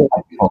such a cool.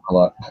 I talk a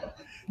lot.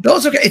 No,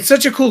 it's okay. It's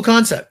such a cool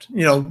concept.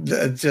 You know,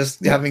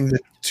 just having the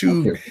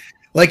two,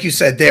 like you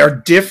said, they are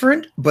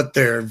different, but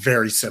they're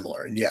very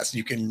similar. And yes,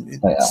 you can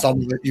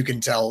some of it you can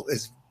tell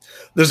is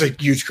there's a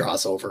huge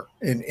crossover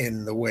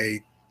in the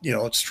way, you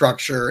know,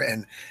 structure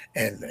and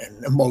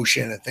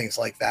emotion and things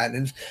like that.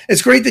 And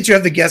it's great that you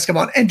have the guests come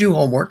on and do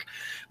homework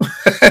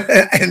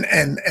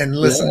and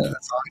listen to the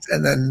songs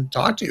and then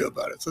talk to you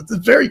about it. So it's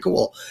very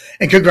cool.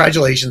 And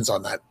congratulations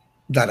on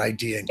that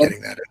idea and getting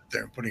that out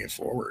there and putting it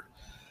forward.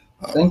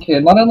 Thank you.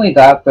 Not only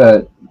that,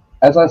 but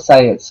as I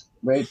say,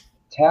 we're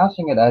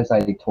touting it as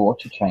a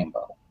torture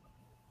chamber.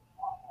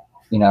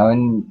 You know,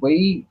 and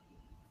we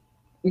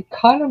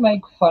kind of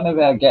make fun of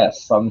our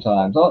guests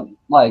sometimes, not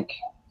like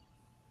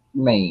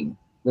mean.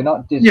 We're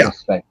not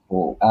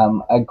disrespectful.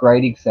 A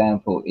great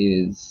example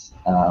is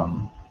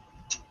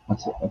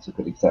what's a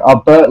good example? Oh,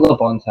 Bert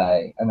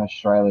Labonte, an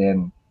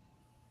Australian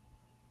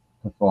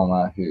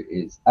performer who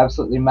is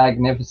absolutely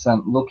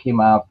magnificent. Look him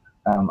up.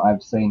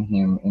 I've seen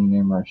him in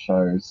numerous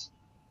shows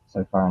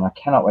so far, and I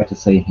cannot wait to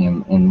see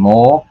him in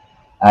more.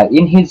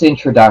 In his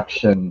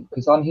introduction,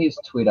 because on his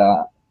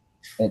Twitter,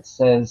 it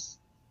says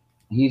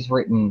he's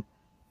written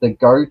the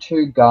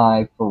go-to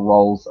guy for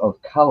roles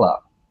of color.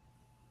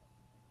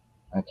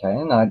 Okay,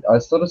 and I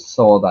sort of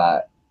saw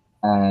that,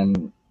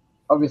 and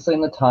obviously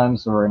in the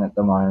times we're in at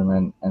the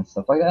moment and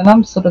stuff like that, and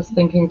I'm sort of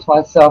thinking to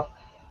myself,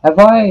 have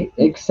I,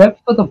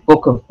 except for the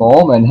Book of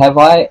Mormon, have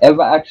I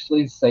ever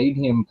actually seen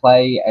him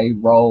play a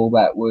role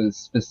that was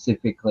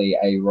specifically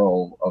a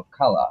role of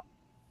color?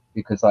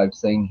 Because I've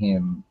seen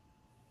him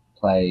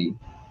play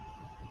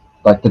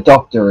like the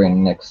Doctor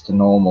in Next to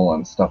Normal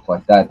and stuff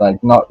like that.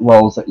 Like not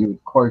roles that you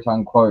would quote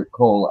unquote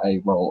call a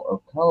role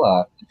of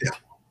color. Yeah.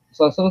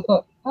 So I sort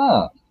of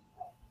thought,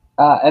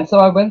 and so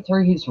I went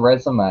through his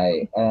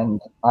resume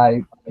and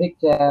I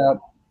picked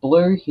out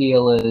Blue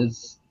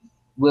Healers,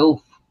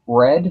 Wilf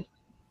Red,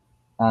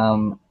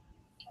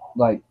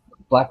 like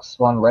Black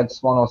Swan, Red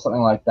Swan, or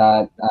something like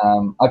that.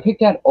 I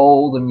picked out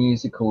all the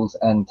musicals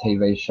and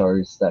TV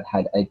shows that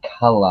had a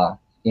color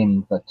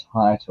in the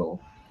title,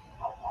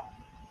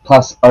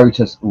 plus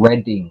Otis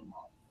Redding.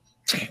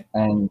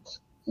 And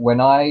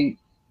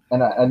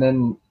and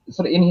then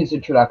sort of in his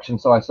introduction,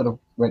 so I sort of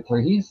went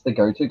through, he's the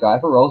go-to guy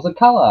for roles of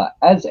color,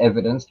 as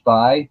evidenced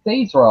by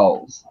these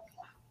roles.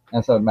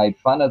 And so I made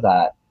fun of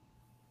that.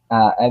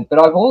 But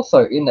I've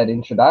also, in that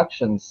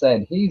introduction,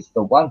 said he's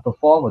the one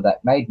performer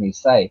that made me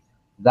say,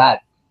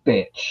 that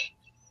bitch.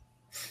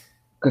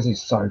 Because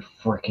he's so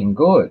freaking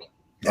good.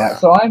 Yeah.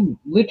 So I'm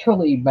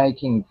literally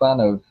making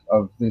fun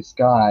of this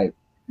guy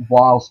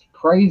whilst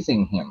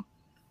praising him.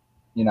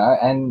 You know,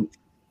 and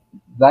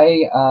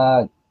they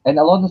are, and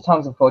a lot of the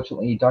times,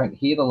 unfortunately, you don't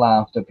hear the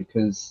laughter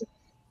because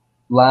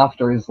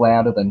laughter is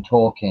louder than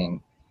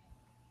talking.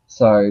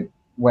 So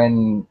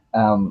when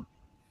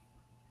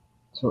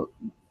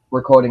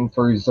recording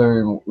through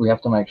Zoom, we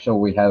have to make sure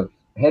we have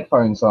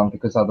headphones on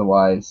because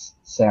otherwise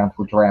sound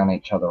will drown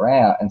each other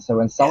out. And so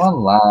when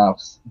someone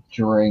laughs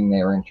during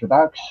their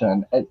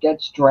introduction, it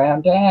gets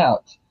drowned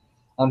out,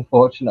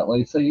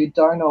 unfortunately. So you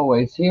don't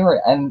always hear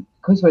it. And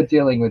because we're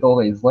dealing with all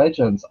these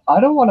legends, I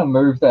don't want to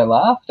move their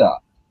laughter.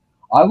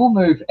 I will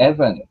move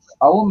Evan's.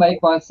 I will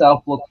make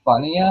myself look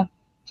funnier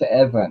to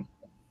Evan,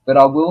 but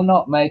I will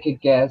not make a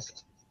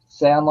guest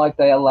sound like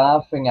they are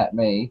laughing at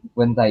me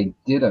when they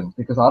didn't,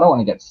 because I don't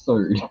want to get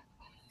sued.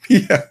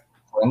 Yeah.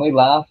 Friendly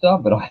laughter,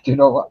 but I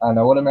know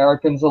what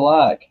Americans are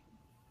like.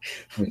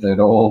 We do it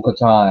all the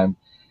time.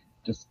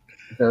 Just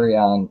very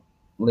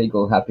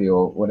legal happy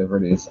or whatever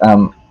it is.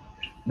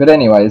 But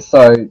anyways,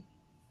 so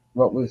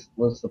what was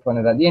the point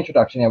of that? The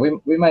introduction, yeah,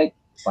 we make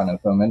fun of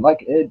them, and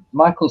like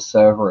Michael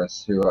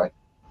Cerveris, who I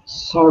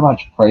so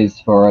much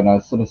praised for, and I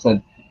sort of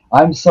said,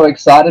 I'm so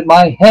excited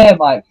my hair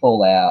might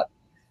fall out.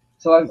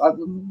 So I've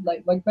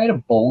like made a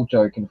ball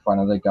joke in front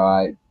of the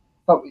guy,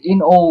 but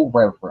in all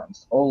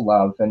reverence, all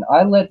love, and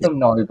I let them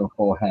know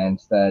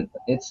beforehand that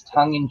it's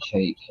tongue in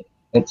cheek,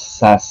 it's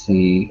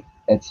sassy,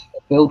 it's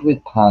filled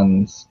with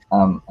puns,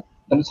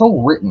 but it's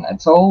all written.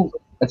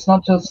 It's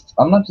not just,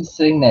 I'm not just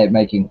sitting there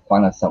making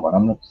fun of someone.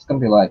 I'm not just gonna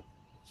be like,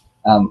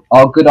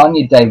 oh, good on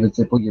you, David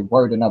Zippel, you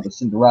wrote another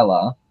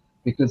Cinderella,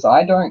 because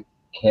I don't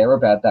care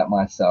about that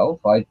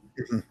myself.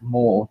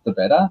 More the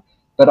better.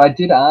 But I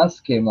did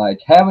ask him, like,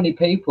 how many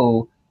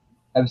people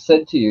have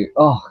said to you,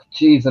 oh,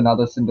 geez,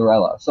 another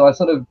Cinderella? So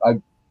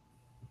I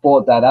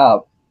brought that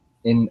up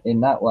in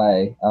that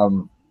way.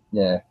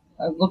 Yeah.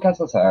 Look, as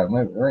I say,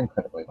 we're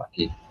incredibly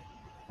lucky.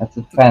 That's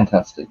a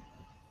fantastic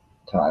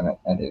time.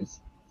 It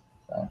is.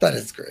 So. That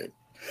is great.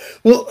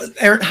 Well,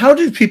 Aaron, how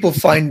do people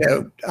find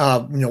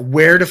out,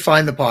 where to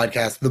find the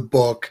podcast, the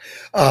book,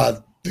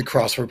 the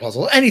crossword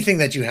puzzle, anything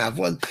that you have?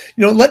 Well,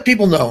 let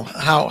people know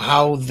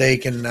how they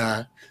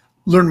can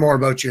learn more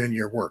about you and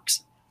your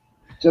works.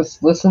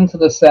 Just listen to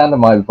the sound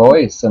of my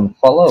voice and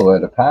follow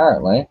it,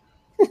 apparently.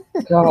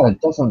 God,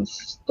 it doesn't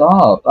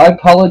stop. I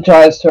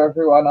apologize to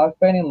everyone. I've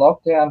been in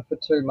lockdown for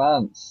 2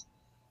 months.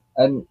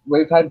 And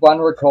we've had one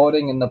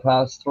recording in the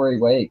past 3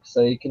 weeks,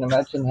 so you can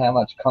imagine how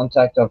much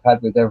contact I've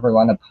had with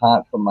everyone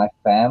apart from my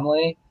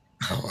family.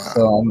 Oh, wow.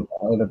 So I'm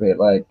a little bit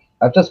like,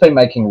 I've just been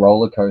making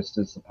roller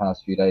coasters the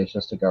past few days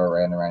just to go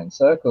around in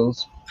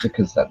circles,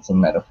 because that's a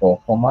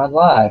metaphor for my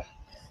life.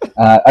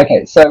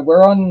 Okay, so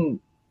we're on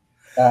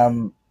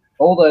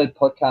all the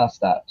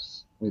podcast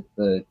apps with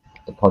the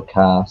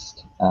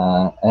podcast,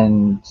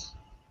 and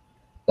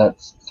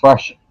that's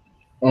Thrush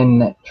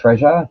N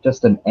Treasure,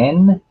 just an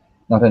N,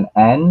 not an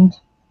and,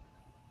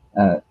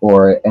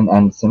 or an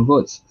and symbol.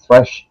 It's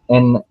Thrush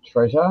N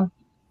Treasure,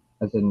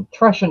 as in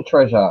trash and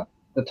treasure.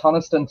 The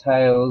Toniston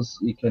Tales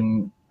you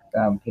can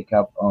pick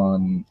up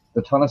on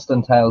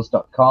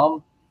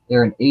thetonistontales.com.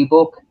 They're an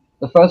ebook.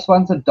 The first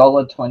one's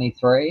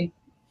 $1.23,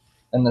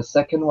 and the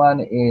second one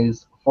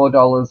is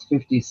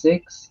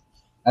 $4.56,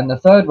 and the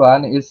third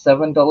one is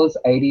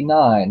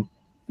 $7.89.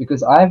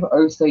 Because I have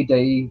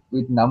OCD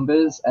with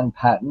numbers and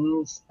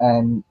patterns,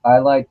 and I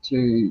like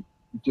to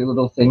do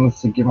little things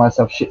to give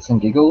myself shits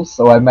and giggles.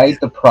 So I made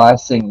the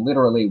pricing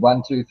literally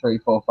 1, 2, 3,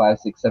 4, 5,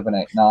 6, 7,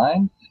 8,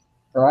 9.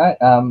 All right.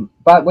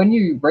 But when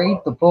you read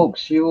the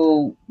books, you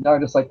will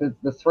notice like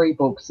the 3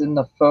 books. In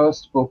the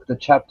first book, the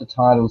chapter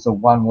titles are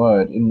 1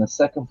 word. In the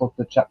second book,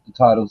 the chapter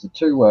titles are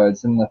 2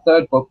 words. In the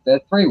third book,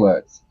 they're 3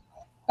 words.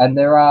 And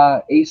there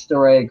are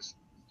Easter eggs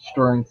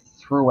strewn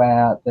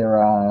throughout. There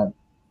are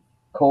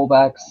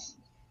callbacks.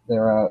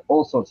 There are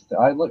all sorts of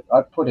things.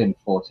 I put in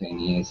 14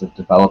 years of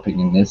developing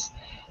in this.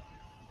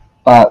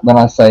 But when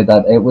I say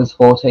that, it was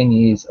 14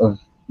 years of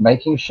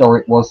making sure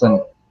it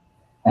wasn't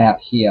out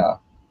here,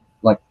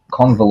 like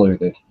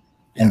convoluted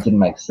and didn't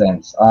make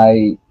sense.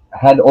 I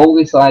had all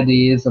these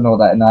ideas and all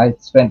that, and I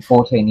spent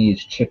 14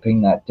 years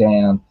chipping that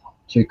down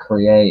to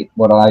create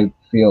what I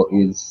feel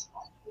is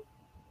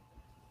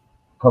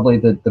probably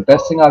the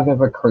best thing I've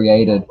ever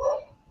created.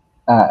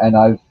 And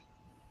I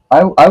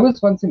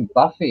was once in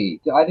Buffy.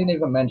 I didn't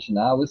even mention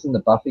that. I was in the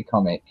Buffy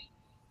comic.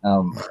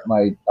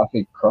 My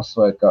Buffy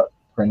crossword got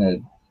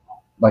printed.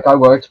 Like, I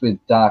worked with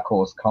Dark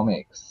Horse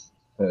Comics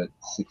for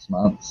 6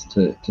 months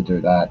to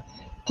do that.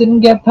 Didn't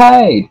get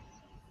paid.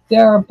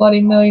 They're a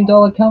bloody $1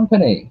 million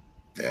company.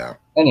 Yeah.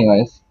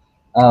 Anyways,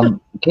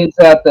 kids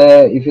out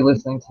there, if you're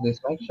listening to this,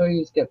 make sure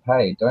you get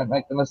paid. Don't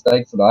make the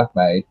mistakes that I've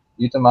made.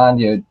 You demand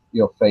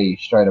your fee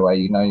straight away.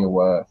 You know your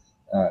worth,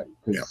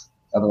 because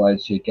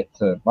otherwise you get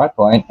to my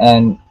point,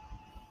 and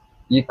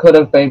you could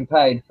have been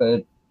paid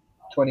for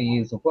 20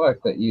 years of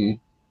work that you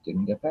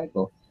didn't get paid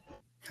for.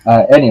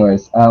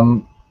 Anyways,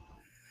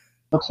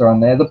 books are on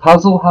there. The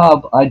Puzzle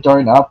Hub, I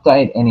don't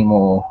update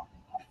anymore.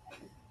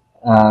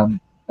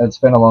 It's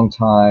been a long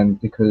time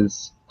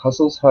because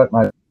puzzles hurt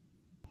my.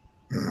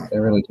 They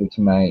really do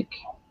to make.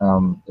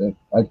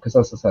 Because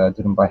as I say, I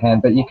did them by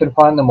hand, but you can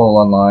find them all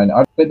online.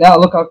 But now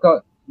look,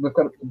 we've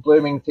got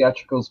Blooming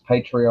Theatricals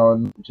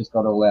Patreon, which has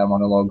got all our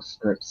monologues,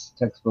 scripts,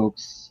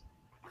 textbooks,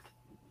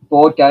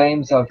 board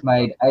games. I've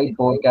made 8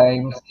 board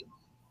games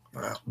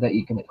that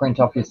you can print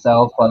off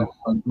yourself. I've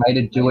made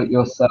a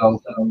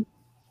do-it-yourself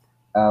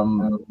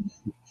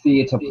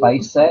theatre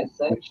play set,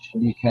 which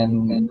you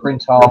can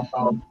print off,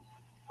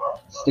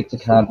 stick to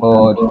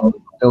cardboard,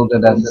 build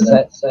it as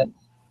a set.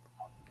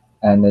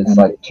 And there's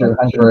like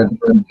 200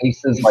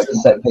 pieces, like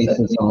set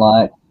pieces and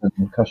lights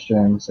and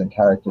costumes and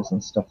characters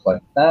and stuff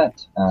like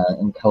that,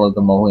 and color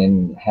them all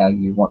in how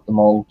you want them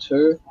all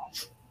to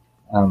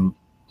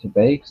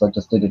be, because I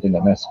just did it in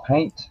MS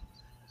Paint.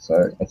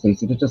 So it's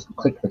easy to just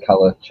click the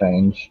color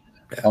change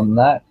on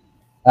that.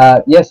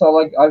 Yes,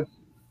 I've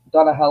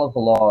done a hell of a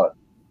lot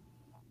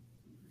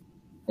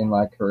in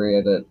my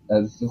career that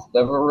has just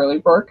never really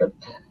broken.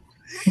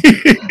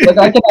 Like,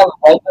 I can have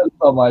legends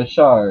on my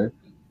show.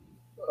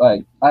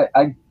 Like,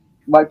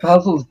 my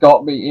puzzles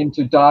got me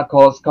into Dark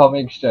Horse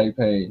Comics,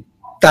 JP.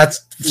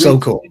 That's so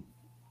cool.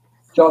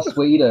 Joss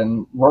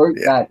Whedon wrote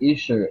that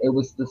issue. It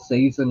was the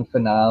season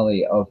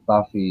finale of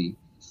Buffy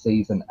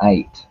season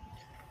 8,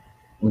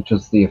 which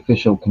was the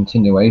official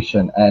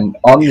continuation. And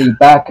on the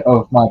back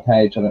of my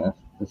page, I don't know if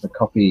there's a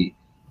copy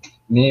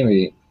near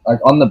me, like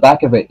on the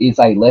back of it is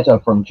a letter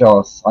from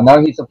Joss. I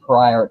know he's a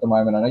pariah at the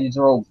moment. I know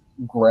you're all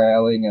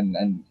growling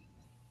and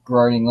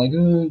groaning like,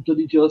 oh,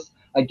 bloody Joss.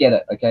 I get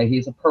it, okay?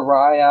 He's a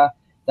pariah.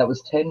 That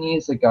was 10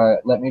 years ago.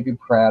 Let me be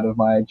proud of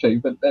my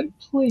achievement then,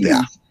 please.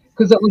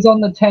 Because it was on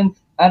the 10th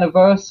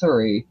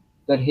anniversary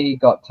that he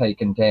got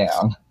taken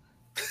down.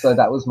 So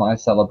that was my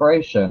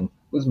celebration,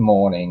 was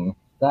mourning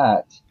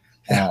that.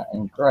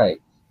 And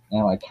great.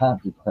 Now I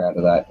can't be proud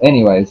of that.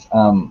 Anyways,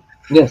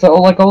 so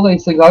like all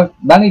these things, I've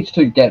managed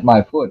to get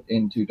my foot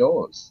into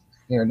doors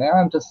here and now.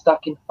 I'm just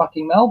stuck in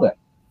fucking Melbourne.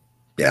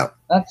 Yeah.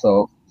 That's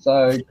all.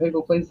 So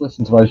people, please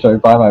listen to my show,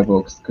 buy my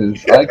books,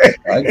 because I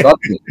got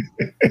this.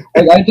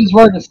 Like, I just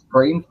wrote a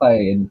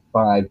screenplay in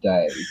 5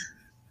 days,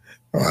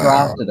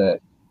 drafted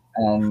it,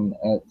 and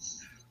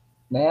it's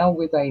now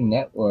with a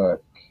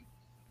network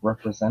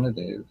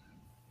representative.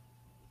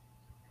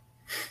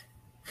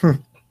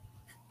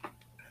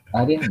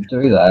 I didn't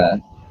do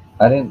that.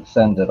 I didn't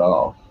send it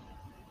off.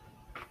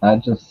 I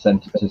just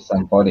sent it to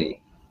somebody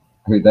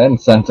who then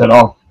sent it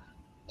off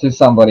to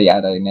somebody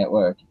at a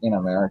network in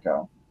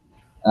America.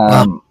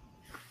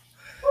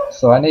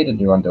 So I needed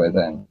to undo it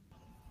then.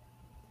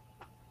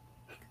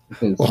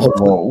 Because,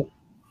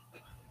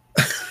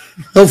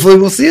 hopefully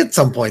we'll see it at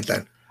some point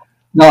then.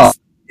 No.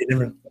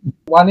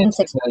 1 in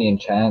 6 million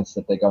chance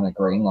that they're going to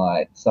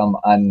greenlight some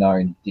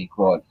unknown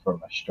dickwad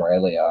from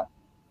Australia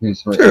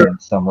who's written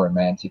some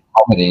romantic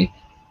comedy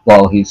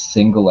while he's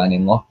single and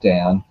in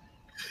lockdown.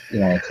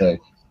 No,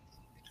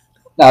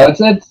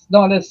 it's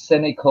not as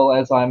cynical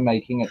as I'm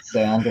making it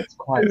sound. It's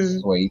quite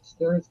sweet.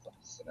 There is some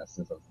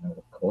cynicism in it,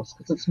 of course,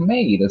 because it's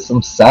me. There's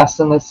some sass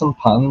and there's some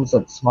puns.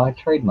 It's my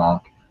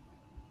trademark.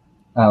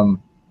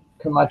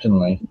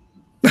 Curmudgeonly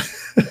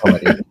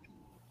comedy.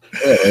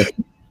 Really.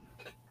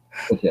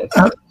 But yes.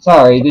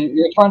 Sorry,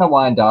 you're trying to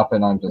wind up,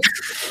 and I'm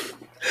just.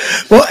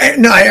 Well,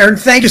 no, Aaron,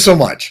 thank you so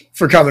much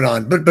for coming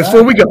on. But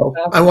before we go,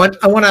 I want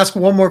to ask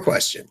one more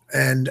question,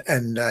 and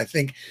I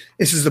think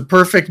this is the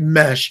perfect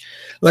mesh.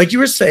 Like you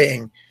were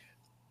saying,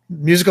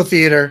 musical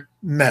theater,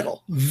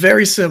 metal,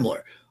 very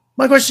similar.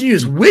 My question to you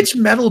is, which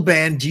metal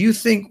band do you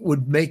think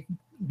would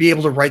be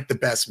able to write the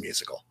best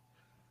musical?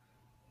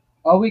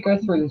 Oh, we go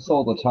through this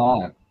all the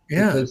time.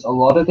 Yeah. Because a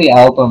lot of the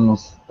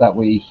albums that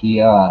we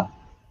hear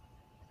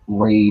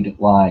read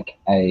like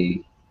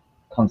a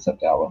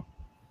concept album.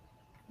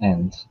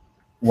 And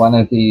one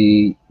of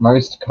the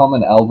most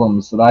common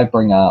albums that I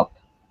bring up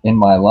in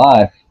my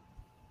life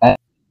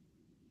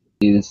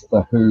is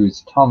The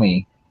Who's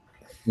Tommy,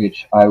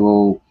 which I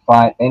will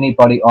fight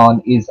anybody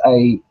on, is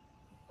a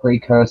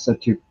precursor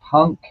to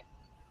punk.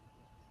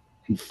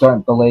 If you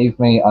don't believe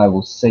me, I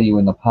will see you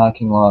in the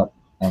parking lot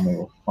and we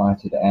will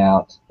fight it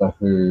out. The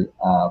Who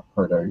are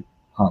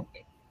proto-punk.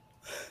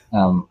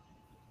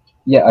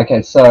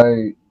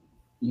 So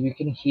you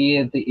can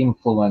hear the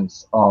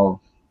influence of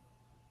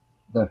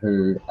The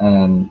Who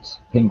and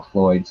Pink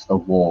Floyd's The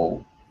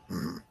Wall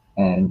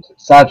and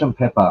Sgt.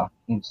 Pepper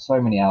in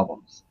so many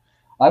albums.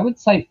 I would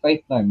say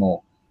Faith No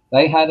More.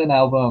 They had an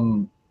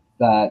album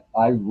that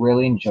I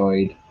really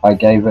enjoyed. I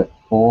gave it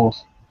four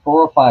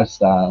or five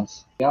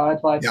stars. Yeah,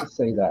 I'd like to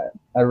see that.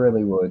 I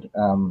really would.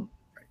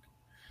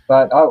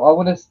 But I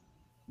would have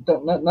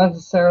not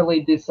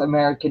necessarily this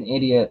American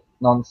Idiot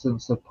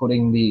nonsense of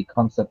putting the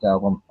concept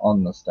album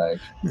on the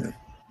stage.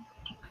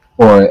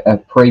 Or a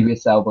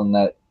previous album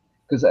that,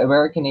 because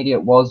American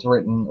Idiot was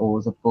written, or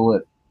was a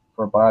bullet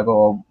for a Bible,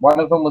 or one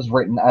of them was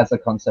written as a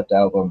concept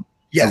album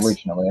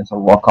originally, as a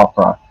rock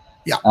opera.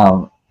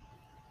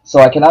 So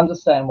I can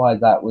understand why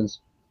that was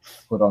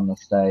put on the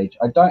stage.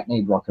 I don't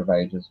need Rock of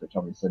Ages, which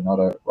obviously not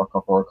a rock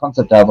opera or a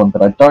concept album,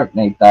 but I don't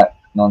need that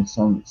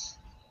nonsense.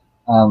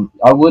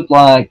 I would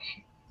like,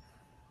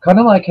 kind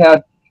of like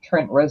how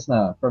Trent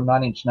Reznor from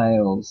Nine Inch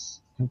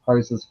Nails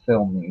composes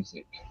film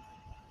music.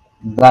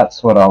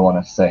 That's what I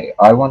want to see.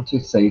 I want to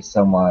see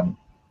someone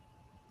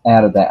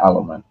out of their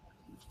element.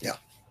 Yeah.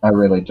 I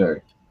really do.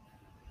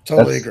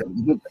 Totally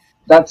agree.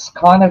 That's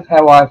kind of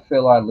how I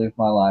feel I live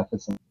my life.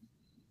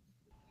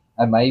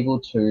 I'm able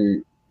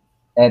to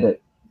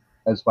edit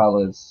as well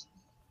as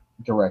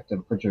direct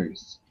and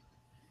produce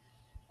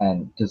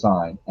and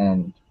design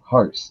and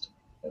host,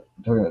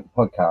 doing a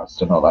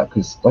podcast and all that,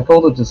 because like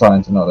all the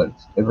designs and all that,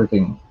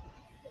 everything,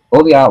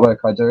 all the artwork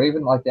I do,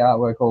 even like the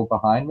artwork all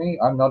behind me,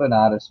 I'm not an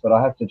artist, but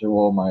I have to do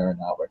all my own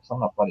artwork, so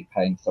I'm not bloody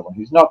paying someone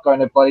who's not going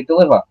to bloody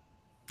deliver.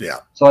 Yeah.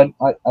 So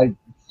I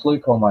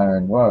fluke all my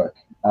own work.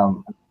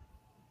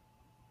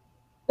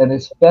 And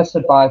it's best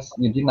advice,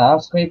 you didn't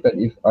ask me, but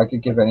if I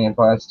could give any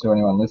advice to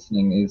anyone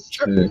listening, is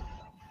to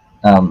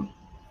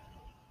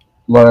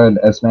learn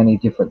as many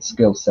different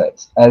skill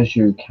sets as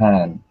you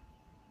can,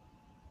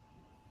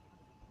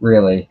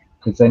 really,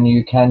 because then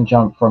you can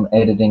jump from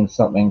editing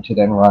something to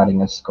then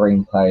writing a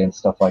screenplay and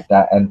stuff like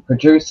that, and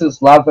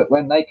producers love it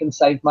when they can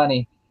save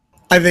money.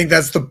 I think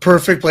that's the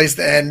perfect place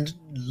to end.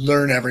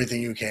 Learn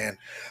everything you can.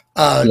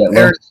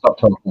 Aaron, stop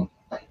talking.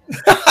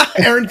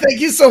 Aaron, thank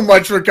you so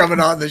much for coming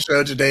on the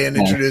show today and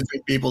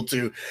introducing people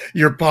to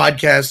your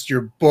podcast,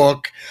 your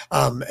book,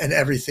 and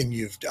everything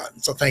you've done.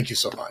 So thank you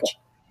so much.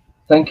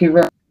 Thank you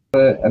very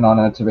much. An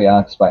honor to be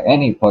asked by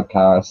any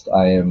podcast.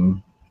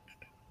 I'm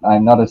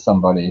not a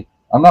somebody.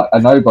 I'm not a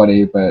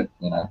nobody, but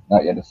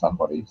not yet a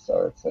somebody.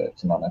 So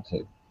it's an honor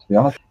to be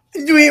honest.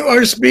 We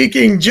are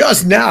speaking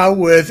just now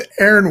with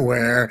Aaron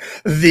Ware,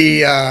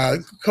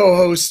 the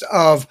co-host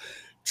of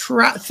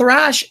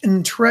Thrash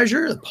and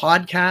Treasure, the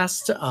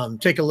podcast.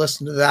 Take a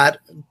listen to that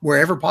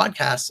wherever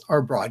podcasts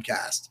are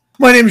broadcast.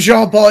 My name is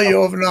Jean-Paul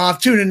Jovanov.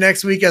 Tune in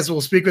next week as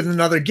we'll speak with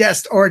another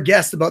guest or a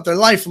guest about their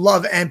life,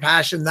 love, and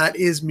passion that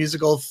is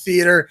musical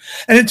theater.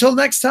 And until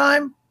next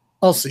time,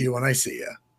 I'll see you when I see you.